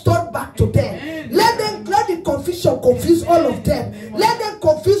oath turn back to them. Let the confusion confuse all of them. Let them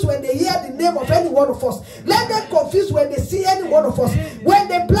confuse when they hear the name of any one of us. Let them confuse when they see any one of us. When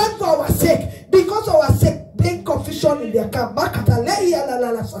they plan for our sake, because of our sake, bring confusion in their camp. Father,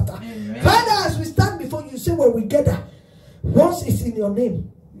 as we stand before you, say when we gather, once it's in your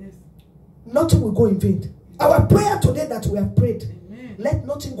name, nothing will go in vain. Our prayer today that we have prayed, let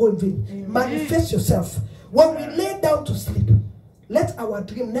nothing go in vain. Manifest yourself. When we lay down to sleep, let our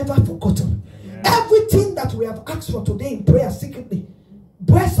dream never forgotten. Everything that we have asked for today in prayer secretly,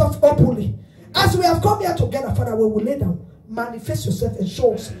 breast off openly. As we have come here together, Father, when we lay down, manifest yourself and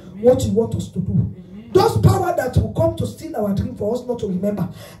show us what you want us to do. Those power that will come to steal our dream for us not to remember,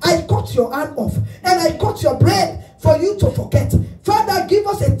 I cut your hand off and I cut your brain for you to forget. Father, give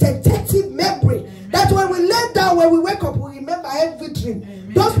us a tentative memory that when we lay down, when we wake up, we remember every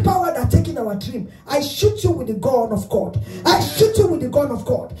dream. Those power that take in our dream, I shoot you with the gun of God. I shoot you with the gun of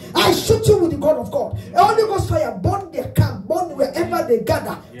God. I shoot you with the gun of God. Holy Ghost fire, burn their camp, burn wherever they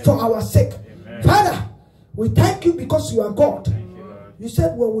gather for our sake. Father, we thank you because you are God. You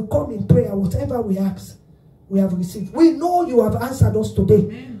said when we come in prayer, whatever we ask, we have received. We know you have answered us today.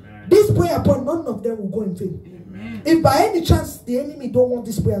 Amen. This prayer point, none of them will go in vain. Amen. If by any chance the enemy don't want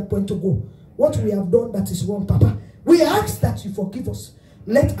this prayer point to go, what we have done that is wrong, Papa, we ask that you forgive us.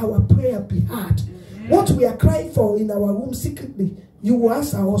 Let our prayer be heard. Amen. What we are crying for in our room secretly, you will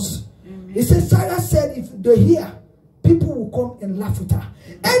answer us. He said, Sarah said, if they hear, people will come and laugh with her.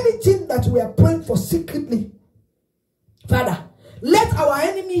 Anything that we are praying for secretly, Father, let our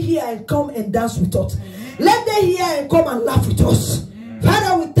enemy hear and come and dance with us. Let them hear and come and laugh with us.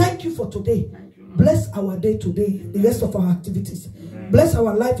 Father, we thank you for today. Bless our day today, the rest of our activities. Bless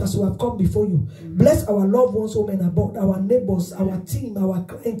our life as we have come before you. Bless our loved ones, home and abroad, our neighbors, our team, our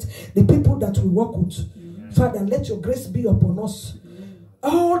clients, the people that we work with. Father, let your grace be upon us.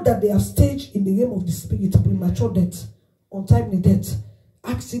 All that they have staged in the realm of the spirit, premature death, untimely death,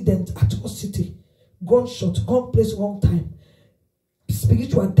 accident, atrocity, gunshot, gun place, wrong time,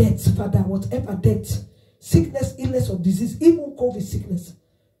 spiritual death, Father, whatever death, sickness, illness, or disease, even COVID sickness,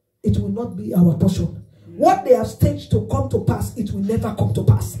 it will not be our portion. What they have staged to come to pass, it will never come to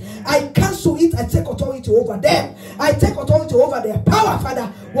pass. I cancel it. I take authority over them. I take authority over their power, Father.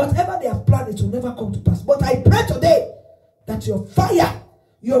 Whatever they have planned, it will never come to pass. But I pray today that your fire,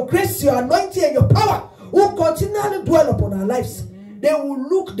 your grace, your anointing, and your power will continually dwell upon our lives. They will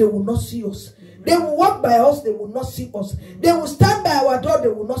look, they will not see us. They will walk by us, they will not see us. They will stand by our door, they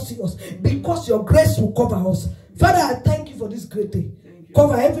will not see us. Because your grace will cover us. Father, I thank you for this great day.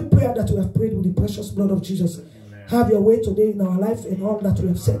 Cover every prayer that we have prayed with the precious blood of Jesus. Amen. Have your way today in our life and all that we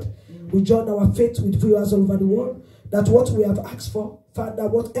have said. We join our faith with viewers all over the world, that what we have asked for, Father,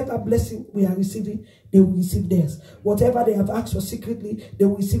 whatever blessing we are receiving, they will receive theirs. Whatever they have asked for secretly, they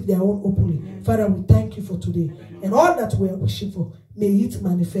will receive their own openly. Father, we thank you for today. And all that we are wishing for, may it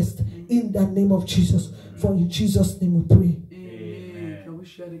manifest in the name of Jesus. For in Jesus' name we pray. Amen. Can we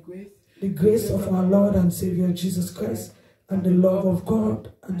share the grace? The grace of our Lord and Savior Jesus Christ, and the love of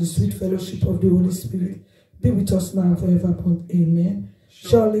God, and the sweet fellowship of the Holy Spirit be with us now and forever. Amen.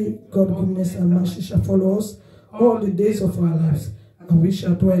 Surely God's goodness and mercy shall follow us all the days of our lives, and we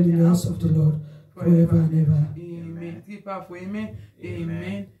shall dwell in the house of the Lord forever and ever. Amen. Amen.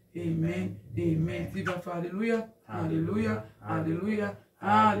 Amen. Amen. Amen. Hallelujah. Hallelujah. Hallelujah.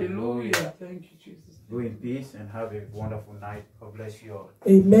 Hallelujah. Thank you, Jesus. Go in peace and have a wonderful night. God bless you all.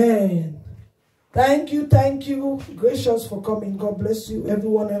 Amen. Thank you, gracious, for coming. God bless you.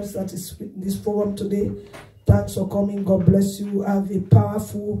 Everyone else that is in this forum today, thanks for coming. God bless you. Have a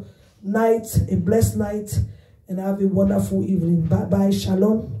powerful night, a blessed night, and have a wonderful evening. Bye-bye.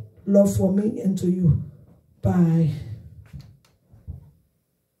 Shalom. Love for me and to you. Bye.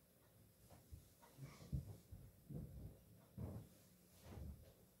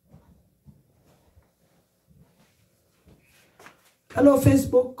 Hello,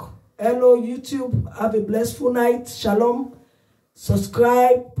 Facebook. Hello, YouTube. Have a blessed night. Shalom.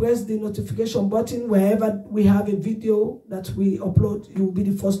 Subscribe. Press the notification button. Wherever we have a video that we upload, you will be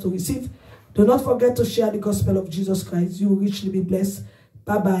the first to receive. Do not forget to share the gospel of Jesus Christ. You will richly be blessed.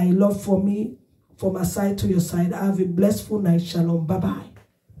 Bye-bye. Love for me, from my side to your side. Have a blessed night. Shalom. Bye-bye.